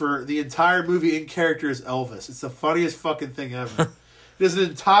does for the entire movie in character as Elvis. It's the funniest fucking thing ever. He does an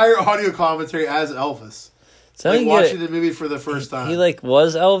entire audio commentary as Elvis. So like watching the movie for the first time. He like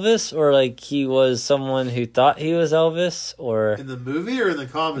was Elvis, or like he was someone who thought he was Elvis, or in the movie or in the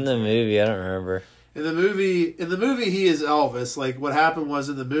commentary? In the movie, I don't remember. In the movie, he is Elvis. Like, what happened was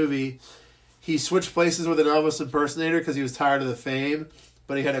in the movie, he switched places with an Elvis impersonator because he was tired of the fame,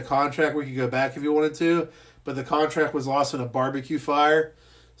 but he had a contract where he could go back if he wanted to, but the contract was lost in a barbecue fire,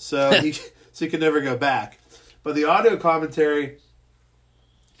 so he could never go back. But the audio commentary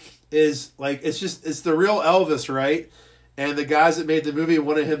is, like, it's the real Elvis, right? And the guys that made the movie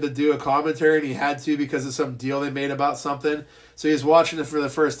wanted him to do a commentary, and he had to because of some deal they made about something. So he was watching it for the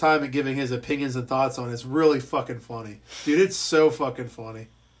first time and giving his opinions and thoughts on it. It's really fucking funny. Dude, it's so fucking funny.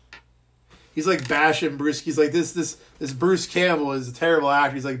 he's like bashing Bruce. He's like this Bruce Campbell is a terrible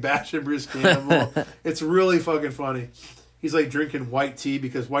actor. He's like bashing Bruce Campbell. It's really fucking funny. He's like drinking white tea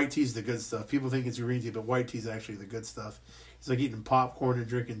because white tea's the good stuff. People think it's green tea, but white tea's actually the good stuff. He's like eating popcorn and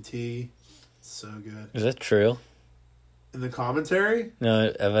drinking tea. It's so good. Is that true? In the commentary?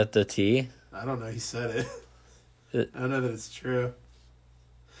 No, about the tea? I don't know. He said it. I don't know that it's true.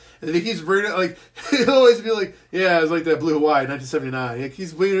 And then he keeps bringing it, like, he'll always be like, yeah, it was like that Blue White, 1979. He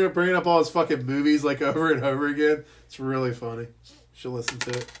keeps bringing up all his fucking movies, like, over and over again. It's really funny. You should listen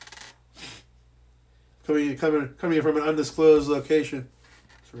to it. Coming from an undisclosed location.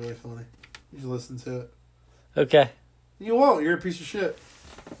 It's really funny. You should listen to it. Okay. You won't. You're a piece of shit.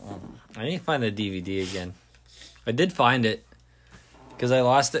 I need to find the DVD again. I did find it. Because I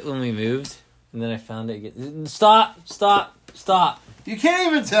lost it when we moved. And then I found it again. Stop! You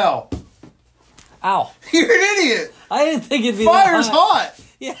can't even tell. Ow. You're an idiot. I didn't think it'd be Fire's that hot. hot.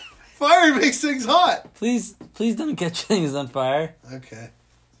 Yeah. Fire makes things hot. Please don't catch things on fire. Okay.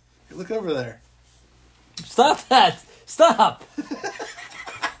 Look over there. Stop that! Stop!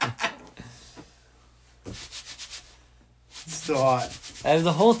 It's still hot. I have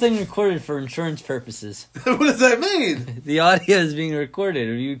the whole thing recorded for insurance purposes. What does that mean? The audio is being recorded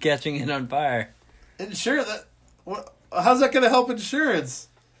of you catching it on fire. How's that going to help insurance?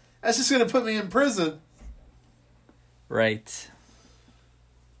 That's just going to put me in prison. Right.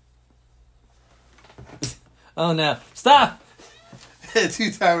 Oh no. Stop!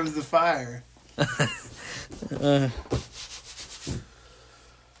 2 times the fire.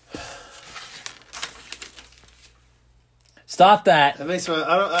 Stop that. That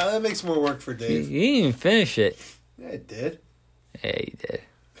makes more work for You Dave. didn't even finish it. Yeah, it did. Yeah, you did.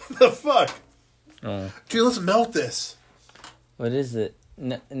 The fuck? Oh. Dude, let's melt this. What is it?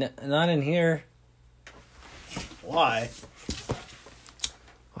 Not in here. Why?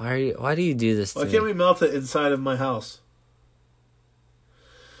 Why do you do this to Why me? can't we melt it inside of my house?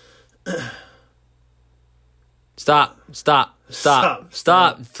 Stop. Please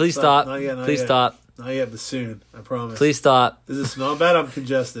stop. Not yet, not Please yet. stop. Not yet, but soon. I promise. Please stop. Does it smell bad? I'm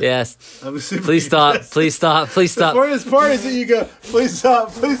congested. Yes. I'm super Please stop. congested. Please stop. Please The stop. funniest part is that you go, please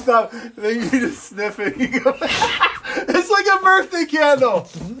stop. And then you just sniff it. You go, it's like a birthday candle.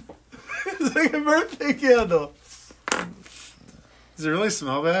 It's like a birthday candle. Does it really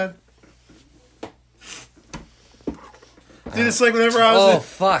smell bad? Dude, it's like whenever I was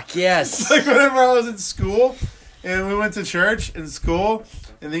Fuck, yes. it's like whenever I was in school and we went to church in school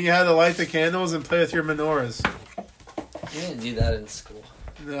and then you had to light the candles and play with your menorahs. You didn't do that in school.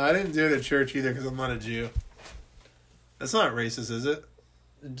 No, I didn't do it at church either because I'm not a Jew. That's not racist, is it?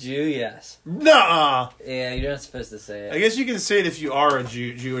 Jew, yes. Nuh-uh. Yeah, you're not supposed to say I it. guess you can say it if you are a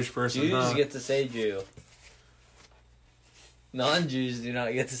Jewish person. Jews huh? get to say Jew. Non-Jews do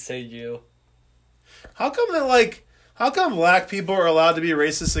not get to say Jew. How come black people are allowed to be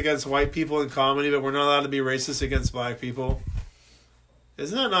racist against white people in comedy, but we're not allowed to be racist against black people?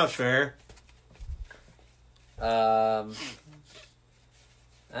 Isn't that not fair? I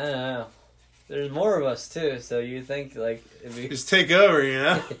don't know. There's more of us too, so you think like if we, Just take over, you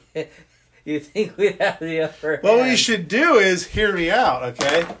know? you think we'd have the upper What hand. we should do is, hear me out,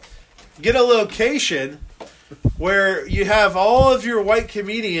 okay? Get a location where you have all of your white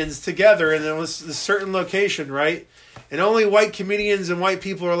comedians together in a certain location, right? And only white comedians and white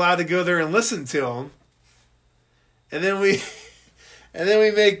people are allowed to go there and listen to them. And then we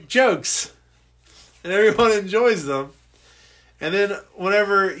make jokes. And everyone enjoys them. And then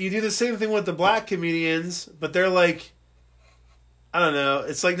whenever you do the same thing with the black comedians, but they're like, I don't know,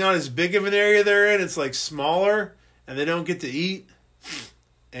 it's like not as big of an area they're in, it's like smaller, and they don't get to eat.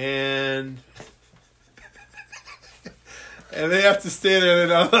 And they have to stay there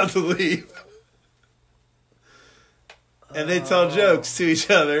and they're not allowed to leave. And they tell jokes to each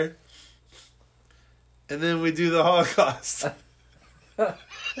other. And then we do the Holocaust. And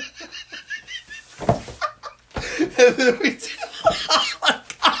then we do the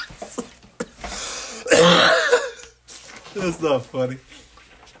Holocaust. That's not funny.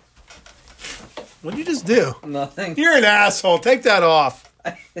 What'd you just do? Nothing. You're an asshole. Take that off.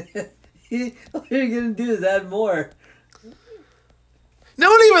 All you're gonna do is add more. No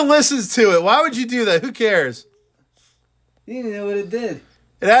one even listens to it. Why would you do that? Who cares? You didn't know what it did.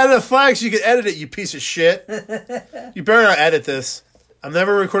 It added a flag so you could edit it, you piece of shit. You better not edit this. I'm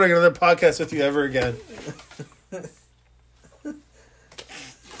never recording another podcast with you ever again.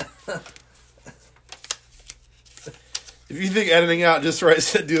 If you think editing out just where I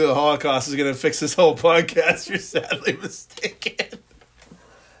said do the Holocaust is going to fix this whole podcast, you're sadly mistaken.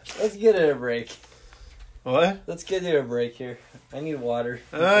 Let's get it a break. What? Let's get to a break here. I need water.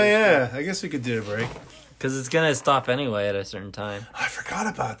 Oh, yeah. I guess we could do a break. Because it's going to stop anyway at a certain time. I forgot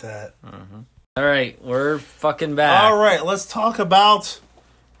about that. All right, we're fucking back. All right, let's talk about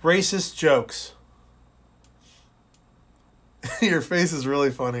racist jokes. Your face is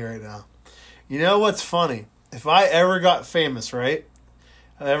really funny right now. You know what's funny? If I ever got famous, right?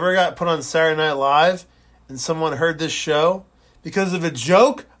 I ever got put on Saturday Night Live and someone heard this show, because of a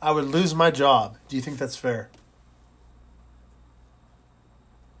joke, I would lose my job. Do you think that's fair?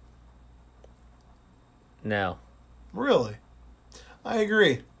 No. Really? I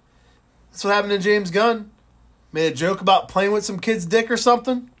agree. That's what happened to James Gunn. Made a joke about playing with some kid's dick or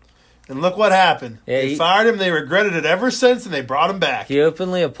something. And look what happened. Yeah, they fired him. They regretted it ever since, and they brought him back. He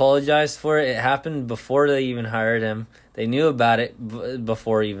openly apologized for it. It happened before they even hired him. They knew about it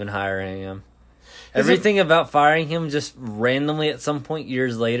before even hiring him. Everything about firing him just randomly at some point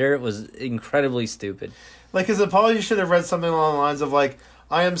years later was incredibly stupid. Like, his apology should have read something along the lines of, like,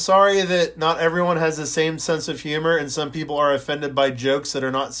 I am sorry that not everyone has the same sense of humor and some people are offended by jokes that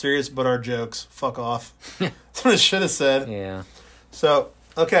are not serious but are jokes. Fuck off. That's what it should have said. Yeah. So,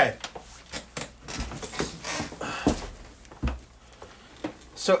 okay.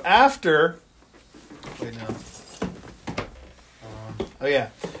 So after... Wait, no. Oh, yeah.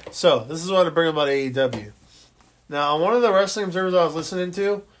 So, this is what I bring about AEW. Now, on one of the Wrestling Observers I was listening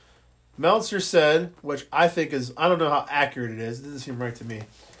to, Meltzer said, which I think is, I don't know how accurate it is. It doesn't seem right to me.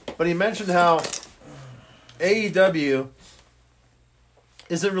 But he mentioned how AEW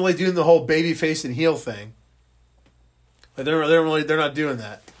isn't really doing the whole babyface and heel thing. Like, they're not doing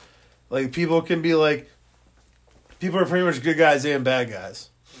that. Like, people can be like, people are pretty much good guys and bad guys.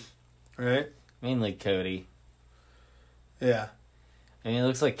 Right? Mainly Cody. Yeah. I mean, it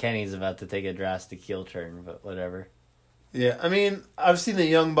looks like Kenny's about to take a drastic heel turn, but whatever. Yeah, I mean, I've seen the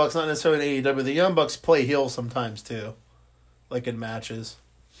Young Bucks, not necessarily in AEW, the Young Bucks play heel sometimes too. Like in matches.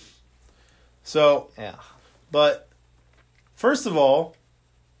 So, yeah. But, first of all,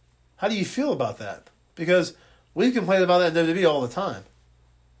 how do you feel about that? Because we complain about that in WWE all the time.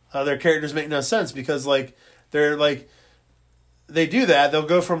 Their characters make no sense because, like, they're like, they do that. They'll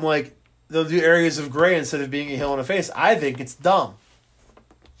go from, like, they'll do areas of gray instead of being a heel and a face. I think it's dumb.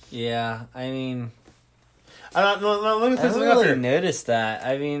 Yeah, I mean, let me put I something haven't up really here. noticed that.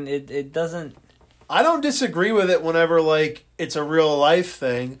 I mean, it doesn't. I don't disagree with it whenever, like, it's a real life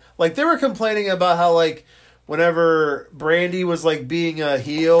thing. Like, they were complaining about how, like, whenever Brandy was, like, being a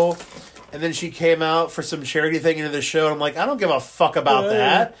heel, and then she came out for some charity thing into the show, and I'm like, I don't give a fuck about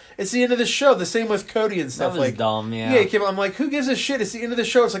that. It's the end of the show. The same with Cody and stuff. That was like, dumb, yeah. Yeah, he came out, I'm like, who gives a shit? It's the end of the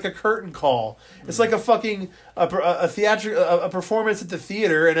show. It's like a curtain call. It's like a fucking, a theatrical, a performance at the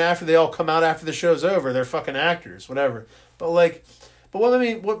theater, and after they all come out after the show's over, they're fucking actors, whatever. But, like... But what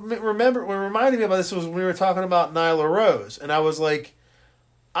reminded me about this was when we were talking about Nyla Rose, and I was like,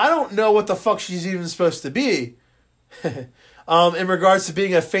 I don't know what the fuck she's even supposed to be, in regards to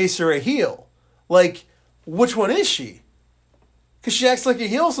being a face or a heel. Like, which one is she? Because she acts like a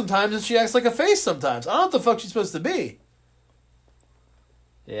heel sometimes, and she acts like a face sometimes. I don't know what the fuck she's supposed to be.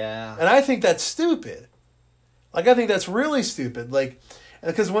 Yeah. And I think that's stupid. Like, I think that's really stupid. Like...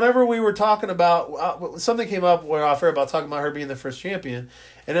 Because whenever we were talking about... something came up where off air about talking about her being the first champion.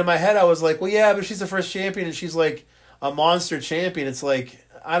 And in my head, I was like, well, yeah, but she's the first champion and she's like a monster champion. It's like,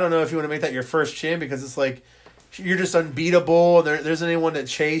 I don't know if you want to make that your first champion because it's like, you're just unbeatable and there isn't anyone to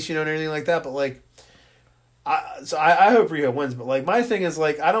chase, you know, and everything like that. But like, I hope Rhea wins. But like, my thing is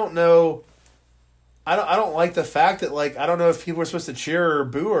like, I don't know... I don't like the fact that like, I don't know if people are supposed to cheer her or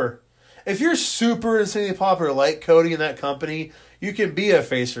boo her. If you're super insanely popular like Cody and that company... You can be a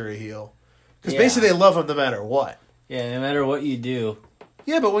face or a heel. Because basically they love him no matter what. Yeah, no matter what you do.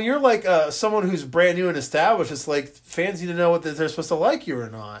 Yeah, but when you're like someone who's brand new and established, it's like fans need to know whether they're supposed to like you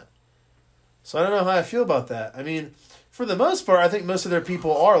or not. So I don't know how I feel about that. I mean, for the most part, I think most of their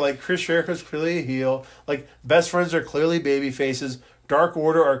people are. Like, Chris Jericho's clearly a heel. Like, Best Friends are clearly baby faces. Dark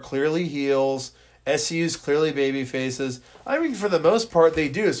Order are clearly heels. SCU's clearly baby faces. I mean, for the most part, they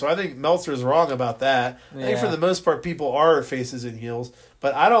do. So I think Meltzer's wrong about that. I think for the most part, people are faces and heels.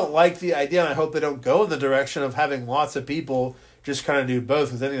 But I don't like the idea, and I hope they don't go in the direction of having lots of people just kind of do both,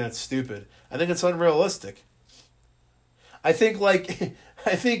 because I think that's stupid. I think it's unrealistic. I think, like,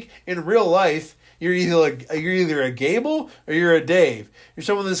 in real life, you're either a Gable or you're a Dave. You're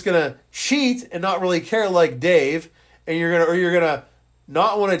someone that's gonna cheat and not really care like Dave, and you're gonna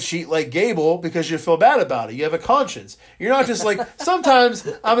not want to cheat like Gable because you feel bad about it. You have a conscience. You're not just like, sometimes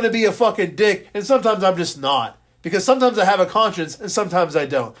I'm going to be a fucking dick and sometimes I'm just not. Because sometimes I have a conscience and sometimes I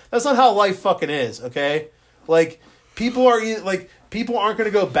don't. That's not how life fucking is, okay? Like, people are like, people aren't going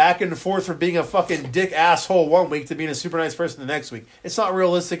to go back and forth from being a fucking dick asshole one week to being a super nice person the next week. It's not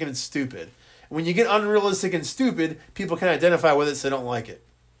realistic and it's stupid. When you get unrealistic and stupid, people can identify with it so they don't like it.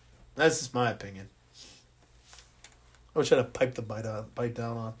 That's just my opinion. I wish I had a pipe to bite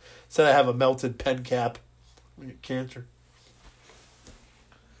down on. Instead I have a melted pen cap. We get cancer.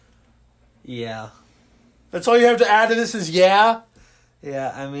 Yeah. That's all you have to add to this is yeah?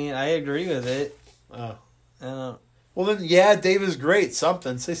 Yeah, I mean, I agree with it. Oh. Uh, Well then, yeah, Dave is great.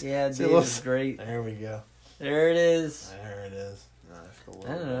 Something. yeah, Dave is great. There we go. There it is. There it is. I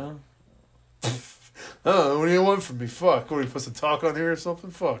don't know. Oh, what do you want from me? Fuck. What, are you supposed to talk on here or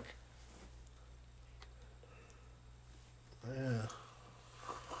something? Fuck. Yeah.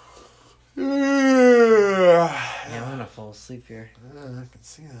 Yeah, I'm gonna fall asleep here. Yeah, I can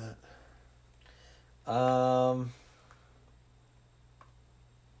see that.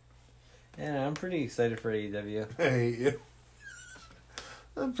 Yeah, I'm pretty excited for AEW. Hey,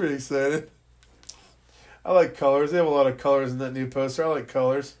 I'm pretty excited. I like colors. They have a lot of colors in that new poster. I like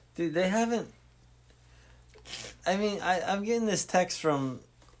colors. Dude, they haven't... I mean, I'm getting this text from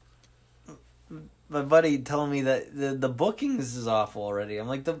my buddy telling me that the bookings is awful already. I'm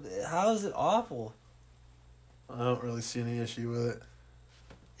like, how is it awful? I don't really see any issue with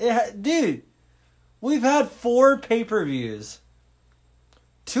it. Dude, we've had 4 pay-per-views.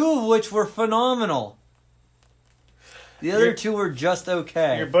 2 of which were phenomenal. The other 2 were just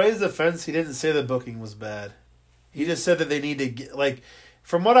okay. In your buddy's defense, he didn't say the booking was bad. He just said that they need to get, like,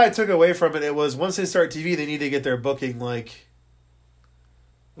 from what I took away from it, it was once they start TV, they need to get their booking, like,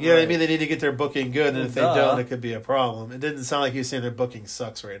 you know what I mean? They need to get their booking good, and if they don't, it could be a problem. It didn't sound like he was saying their booking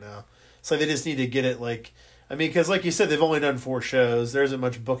sucks right now. It's like they just need to get it, like, I mean, because like you said, they've only done 4 shows. There isn't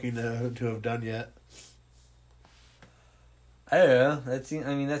much booking to have done yet. I don't know.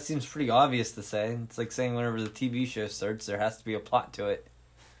 That seems pretty obvious to say. It's like saying whenever the TV show starts, there has to be a plot to it.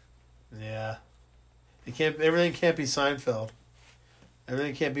 Yeah. Everything can't be Seinfeld.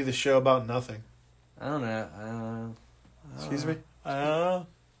 Everything can't be the show about nothing. I don't know. Excuse me? I don't know.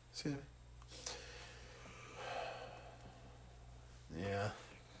 Excuse me. Yeah.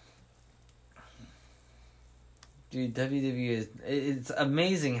 Dude, WWE is... It's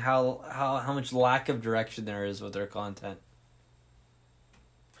amazing how much lack of direction there is with their content.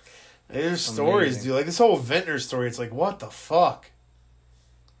 There's stories, dude. Like this whole Ventnor story, it's like, what the fuck?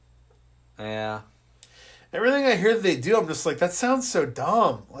 Yeah. Everything I hear that they do, I'm just like, that sounds so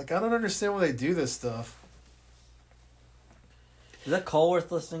dumb. Like, I don't understand why they do this stuff. Is that call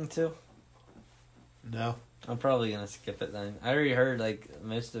worth listening to? No. I'm probably gonna skip it then. I already heard like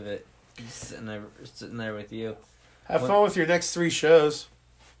most of it. Just sitting there with you. Have fun with your next 3 shows.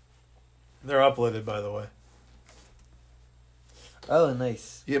 They're uploaded, by the way. Oh,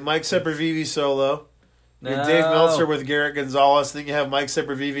 nice. You get Mike Sempervive solo. You get No. Dave Meltzer with Garrett Gonzalez. Then you have Mike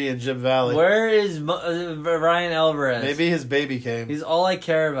Sempervive and Jim Valley. Where is Ryan Alvarez? Maybe his baby came. He's all I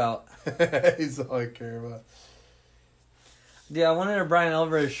care about. He's all I care about. Yeah, I wanted a Brian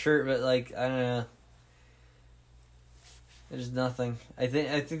Alvarez shirt, but like I don't know. There's nothing. I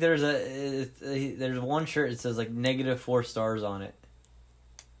think there's one shirt that says like -4 stars on it.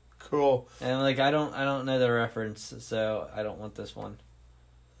 Cool. And like I don't know the reference, so I don't want this one.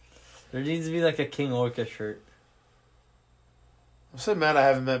 There needs to be like a King Orca shirt. I'm so mad I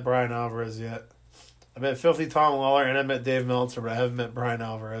haven't met Brian Alvarez yet. I met Filthy Tom Lawler and I met Dave Meltzer, but I haven't met Brian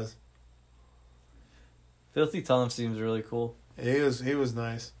Alvarez. Filthy Tom seems really cool. He was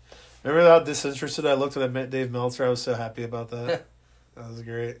nice. Remember how disinterested I looked when I met Dave Meltzer? I was so happy about that. That was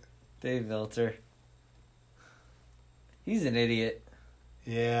great. Dave Meltzer. He's an idiot.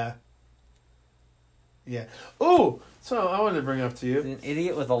 Yeah. Yeah. Ooh! So I wanted to bring up to He's you. an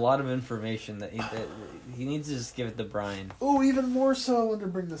idiot with a lot of information that he needs to just give it to Brian. Ooh, even more so I wanted to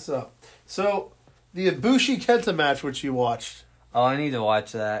bring this up. So, the Ibushi Kenta match, which you watched. Oh, I need to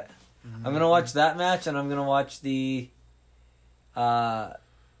watch that. I'm gonna watch that match, and I'm gonna watch the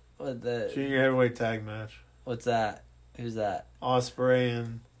Junior Heavyweight Tag match. what's that? Who's that? Ospreay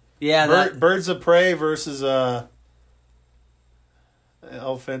and Yeah, Birds of Prey versus El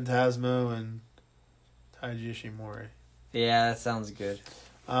Phantasmo and Taiji Ishimori. Yeah, that sounds good.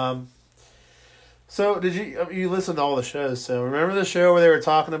 So did you listened to all the shows? So remember the show where they were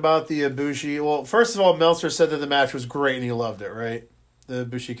talking about the Ibushi? Well, first of all, Meltzer said that the match was great and he loved it, right? The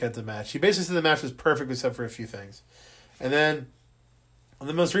Ibushi Kenta match. He basically said the match was perfect except for a few things. And then on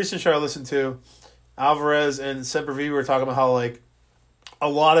the most recent show I listened to, Alvarez and Sempervive were talking about how like a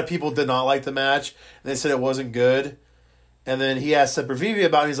lot of people did not like the match and they said it wasn't good. And then he asked Sempervive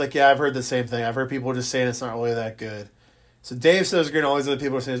about it and he's like, yeah, I've heard the same thing. I've heard people just saying it's not really that good. So Dave says it's great, and all these other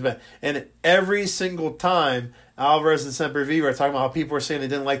people are saying it's bad. And every single time Alvarez and Semper Viva are talking about how people are saying they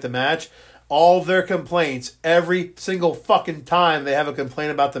didn't like the match, all of their complaints, every single fucking time they have a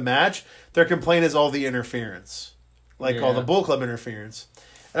complaint about the match, their complaint is all the interference. Like all the Bullet Club interference.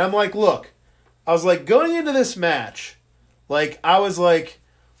 And I'm like, look, I was like, going into this match, like, I was like,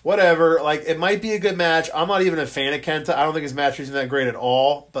 whatever, like, it might be a good match. I'm not even a fan of Kenta. I don't think his match isn't that great at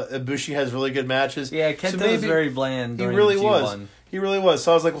all, but Ibushi has really good matches. Yeah, Kenta was very bland He during really G1. was. He really was.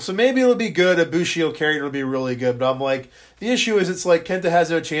 So I was like, well, so maybe it'll be good. Ibushi will carry it. It'll be really good. But I'm like, the issue is it's like Kenta has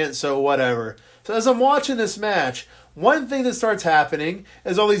no chance, so whatever. So as I'm watching this match, one thing that starts happening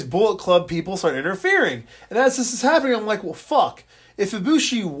is all these Bullet Club people start interfering. And as this is happening, I'm like, well, fuck. If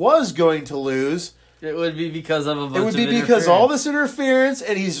Ibushi was going to lose, it would be because of a bunch of it would be because all this interference,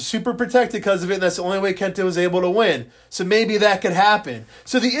 and he's super protected because of it, and that's the only way Kenta was able to win. So maybe that could happen.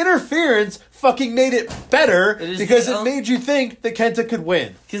 So the interference fucking made it better because it made you think that Kenta could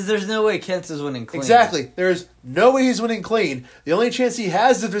win. Because there's no way Kenta's winning clean. Exactly. There's no way he's winning clean. The only chance he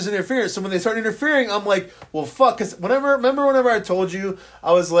has is if there's interference. So when they start interfering, I'm like, well, fuck. Because whenever I told you,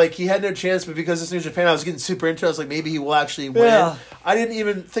 I was like, he had no chance, but because it's New Japan, I was getting super into it. I was like, maybe he will actually win. Yeah. I didn't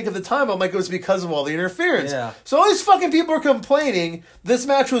even think at the time. I'm like, it was because of all the interference. Yeah. So all these fucking people are complaining this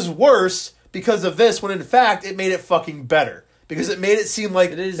match was worse because of this, when in fact, it made it fucking better. Because it made it seem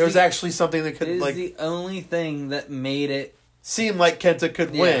like there was actually something that could, like, the only thing that made it seem like Kenta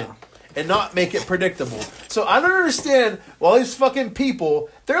could win and not make it predictable. So I don't understand why all these fucking people,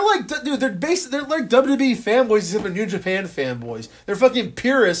 they're like, dude, they're like WWE fanboys except for New Japan fanboys. They're fucking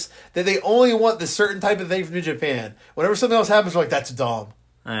purists that they only want this certain type of thing from New Japan. Whenever something else happens, they're like, that's dumb.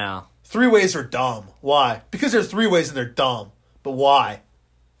 Yeah. 3-ways are dumb. Why? Because there's 3-ways and they're dumb. But why?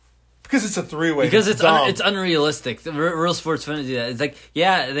 Because it's a 3-way. Because it's unrealistic. The real sports fans do that. It's like,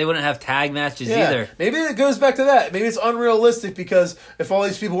 they wouldn't have tag matches either. Maybe it goes back to that. Maybe it's unrealistic because if all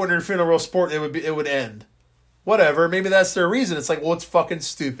these people wouldn't interfere in a real sport, it would end. Whatever. Maybe that's their reason. It's like, well, it's fucking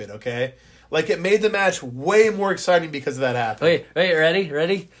stupid, okay? Like, it made the match way more exciting because of that happening. Wait,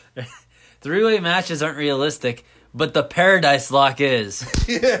 ready? 3-way matches aren't realistic, but the Paradise Lock is.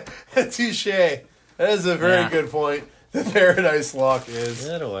 Yeah, touche. That is a very good point. The Paradise Lock is.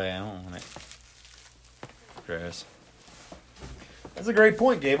 Get away, I don't want it. Gross. That's a great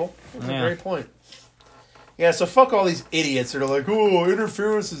point, Gable. That's a great point. Yeah, so fuck all these idiots that are like, oh,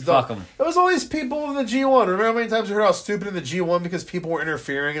 interference is dumb. Fuck them. It was all these people in the G1. Remember how many times we heard how stupid in the G1 because people were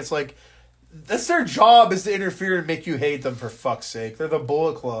interfering? It's like, that's their job, is to interfere and make you hate them, for fuck's sake. They're the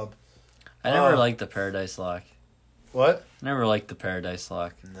Bullet Club. I never liked the Paradise Lock. What? Never liked the Paradise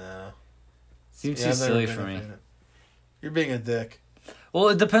Lock. No. Seems too silly for me. You're being a dick. Well,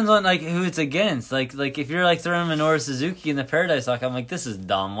 it depends on like who it's against. Like if you're like throwing Minoru Suzuki in the Paradise Lock, I'm like, this is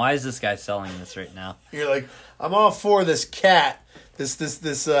dumb. Why is this guy selling this right now? You're like, I'm all for this cat. This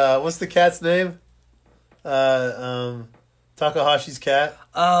what's the cat's name? Takahashi's cat.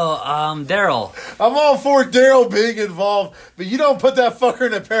 Oh, Daryl. I'm all for Daryl being involved, but you don't put that fucker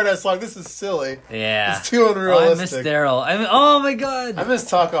in a Paradise Lock. This is silly. Yeah. It's too unrealistic. I miss Daryl. Oh my god. I miss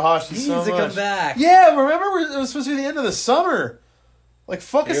Takahashi he so much. needs to come back. Yeah, remember it was supposed to be the end of the summer. Like,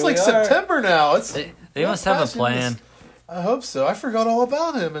 fuck, it's like September now. They must have a plan. I hope so. I forgot all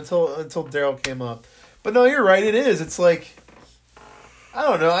about him until Daryl came up. But no, you're right. It is. It's like, I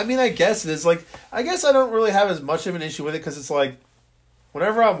don't know. I mean, I guess it is. Like, I guess I don't really have as much of an issue with it because it's like,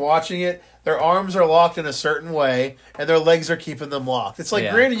 whenever I'm watching it, their arms are locked in a certain way and their legs are keeping them locked. It's like,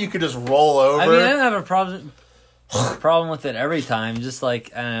 granted, you could just roll over. I mean, I don't have a problem with it every time. Just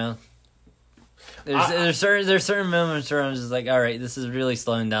like, I don't know. There's certain moments where I'm just like, all right, this is really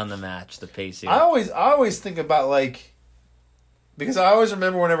slowing down the match, the pace here. I always think about, like, because I always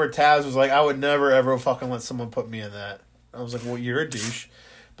remember whenever Taz was like, I would never ever fucking let someone put me in that. I was like, well, you're a douche.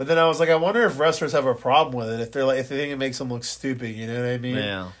 But then I was like, I wonder if wrestlers have a problem with it, if they're like, if they think it makes them look stupid, you know what I mean?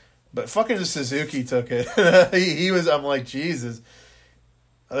 Yeah. But fucking Suzuki took it. he was. I'm like, Jesus.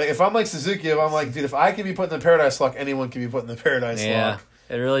 Like, if I'm like Suzuki, if I'm like, dude, if I can be put in the Paradise Lock, anyone can be put in the Paradise Lock.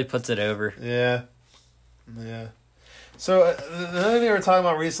 It really puts it over. Yeah. So another thing we were talking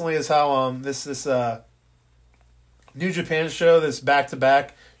about recently is how this New Japan show, this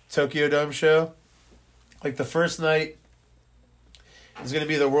back-to-back Tokyo Dome show, like the first night is going to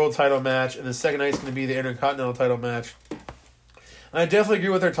be the world title match, and the second night is going to be the Intercontinental title match. And I definitely agree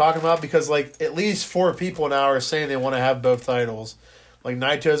with what they're talking about because, like, at least 4 people now are saying they want to have both titles. Like,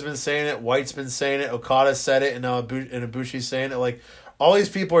 Naito's been saying it, White's been saying it, Okada said it, and now Ibushi's saying it. Like, all these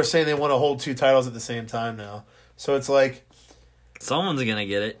people are saying they want to hold 2 titles at the same time now. So it's like, someone's going to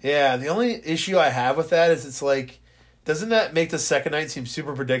get it. Yeah, the only issue I have with that is it's like, doesn't that make the second night seem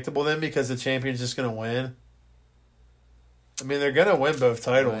super predictable then because the champion's just going to win? I mean, they're gonna win both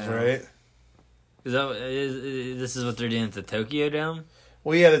titles, Wow. right? This is what they're doing at the Tokyo Dome?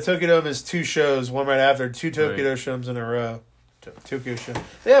 Well, yeah, the Tokyo Dome is 2 shows, one right after, 2 Tokyo Right. shows in a row. Tokyo show.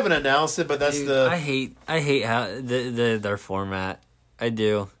 They haven't announced it, but that's Dude, the. I hate how their format. I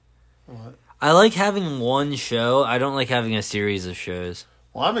do. What? I like having one show. I don't like having a series of shows.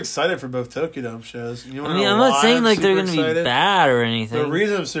 Well, I'm excited for both Tokyo Dome shows. You I wanna mean, know I'm not why saying I'm like they're super going to be excited? bad or anything. The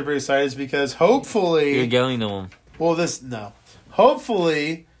reason I'm super excited is because hopefully, You're going to them. well,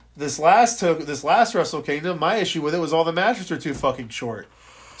 hopefully this last Wrestle Kingdom, my issue with it was all the matches are too fucking short.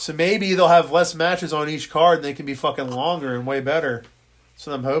 So maybe they'll have less matches on each card and they can be fucking longer and way better. That's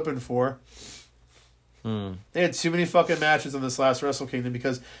what I'm hoping for. They had too many fucking matches on this last Wrestle Kingdom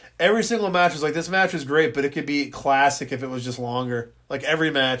because every single match was like, this match is great, but it could be classic if it was just longer. Like,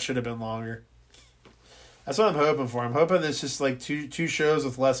 every match should have been longer. That's what I'm hoping for. I'm hoping it's just like two shows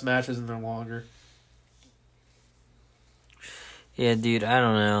with less matches and they're longer. Yeah, dude, I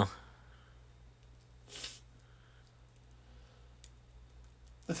don't know.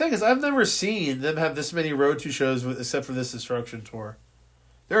 The thing is, I've never seen them have this many Road to shows except for this Destruction Tour.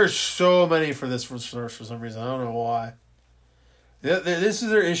 There are so many for this for some reason. I don't know why. This is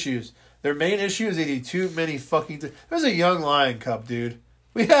their issues. Their main issue is they do too many fucking... There's a Young Lion Cup, dude.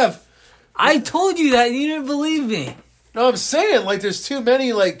 We have... I told you that and you didn't believe me. No, I'm saying, like, there's too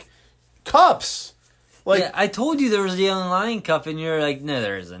many, like, cups. Like, Yeah, I told you there was a Young Lion Cup and you're like, no,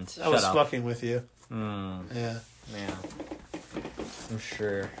 there isn't. I was Shut up. fucking with you. Yeah, Yeah. I'm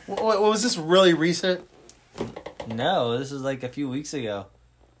sure. What was this really recent? No, this was like a few weeks ago.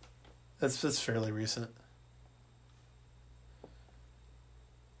 That's fairly recent.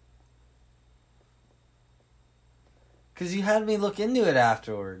 Because you had me look into it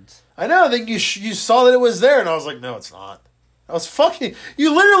afterwards. I know. Then you saw that it was there, and I was like, no, it's not. I was fucking...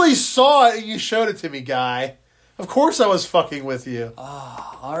 You literally saw it, and you showed it to me, guy. Of course I was fucking with you.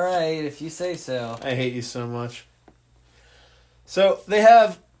 Oh, alright, if you say so. I hate you so much. So, they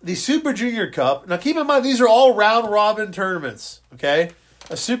have the Super Junior Cup. Now, keep in mind, these are all round-robin tournaments, okay?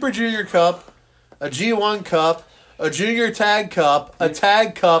 A Super Junior Cup, a G1 Cup, a Junior Tag Cup, a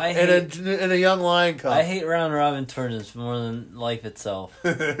Tag Cup, and a Young Lion Cup. I hate round robin tournaments more than life itself.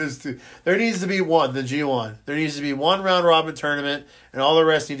 There needs to be one, the G1. There needs to be one round-robin tournament, and all the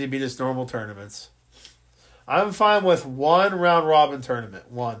rest need to be just normal tournaments. I'm fine with one round-robin tournament.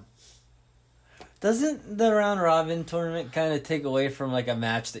 One. Doesn't the round robin tournament kind of take away from like a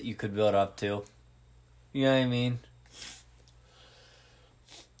match that you could build up to? You know what I mean?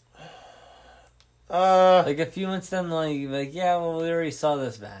 Like a few months down the line, you'd be like, yeah, well, we already saw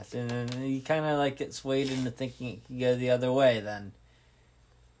this match. And then you kind of like get swayed into thinking it could go the other way then.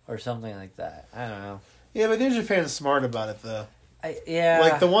 Or something like that. I don't know. Yeah, but New Japan's smart about it, though. Yeah.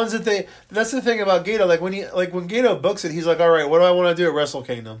 Like, the ones that they... That's the thing about Gato. Like, when Gato books it, he's like, all right, what do I want to do at Wrestle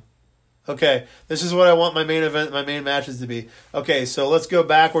Kingdom? Okay, this is what I want my main matches to be. Okay, so let's go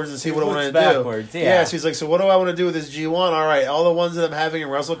backwards and see what I want to do. Backwards, yeah. So he's like, so what do I want to do with this G1? All right, all the ones that I'm having in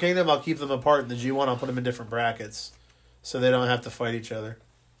Wrestle Kingdom, I'll keep them apart in the G1. I'll put them in different brackets so they don't have to fight each other.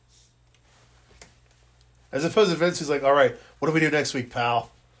 As opposed to Vince, who's like, all right, what do we do next week,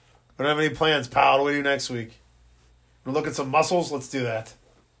 pal? We don't have any plans, pal. What do we do next week? We're looking at some muscles? Let's do that.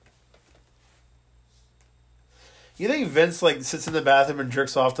 You think Vince like sits in the bathroom and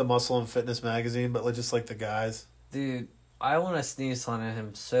jerks off to Muscle and Fitness magazine, but just like the guys? Dude, I want to sneeze on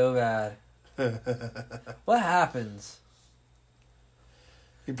him so bad. What happens?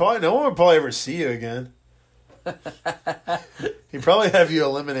 No one would probably ever see you again. He'd probably have you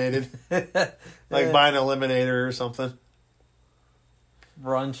eliminated, like by an eliminator or something.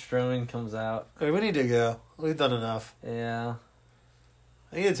 Braun Strowman comes out. Hey, we need to go. We've done enough. Yeah.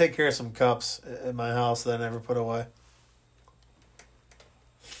 I need to take care of some cups at my house that I never put away.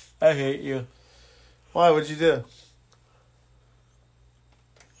 I hate you. Why? What'd you do?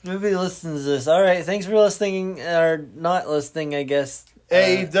 Nobody listens to this. Alright, thanks for listening, or not listening, I guess.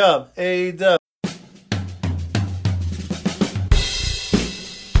 A-dub.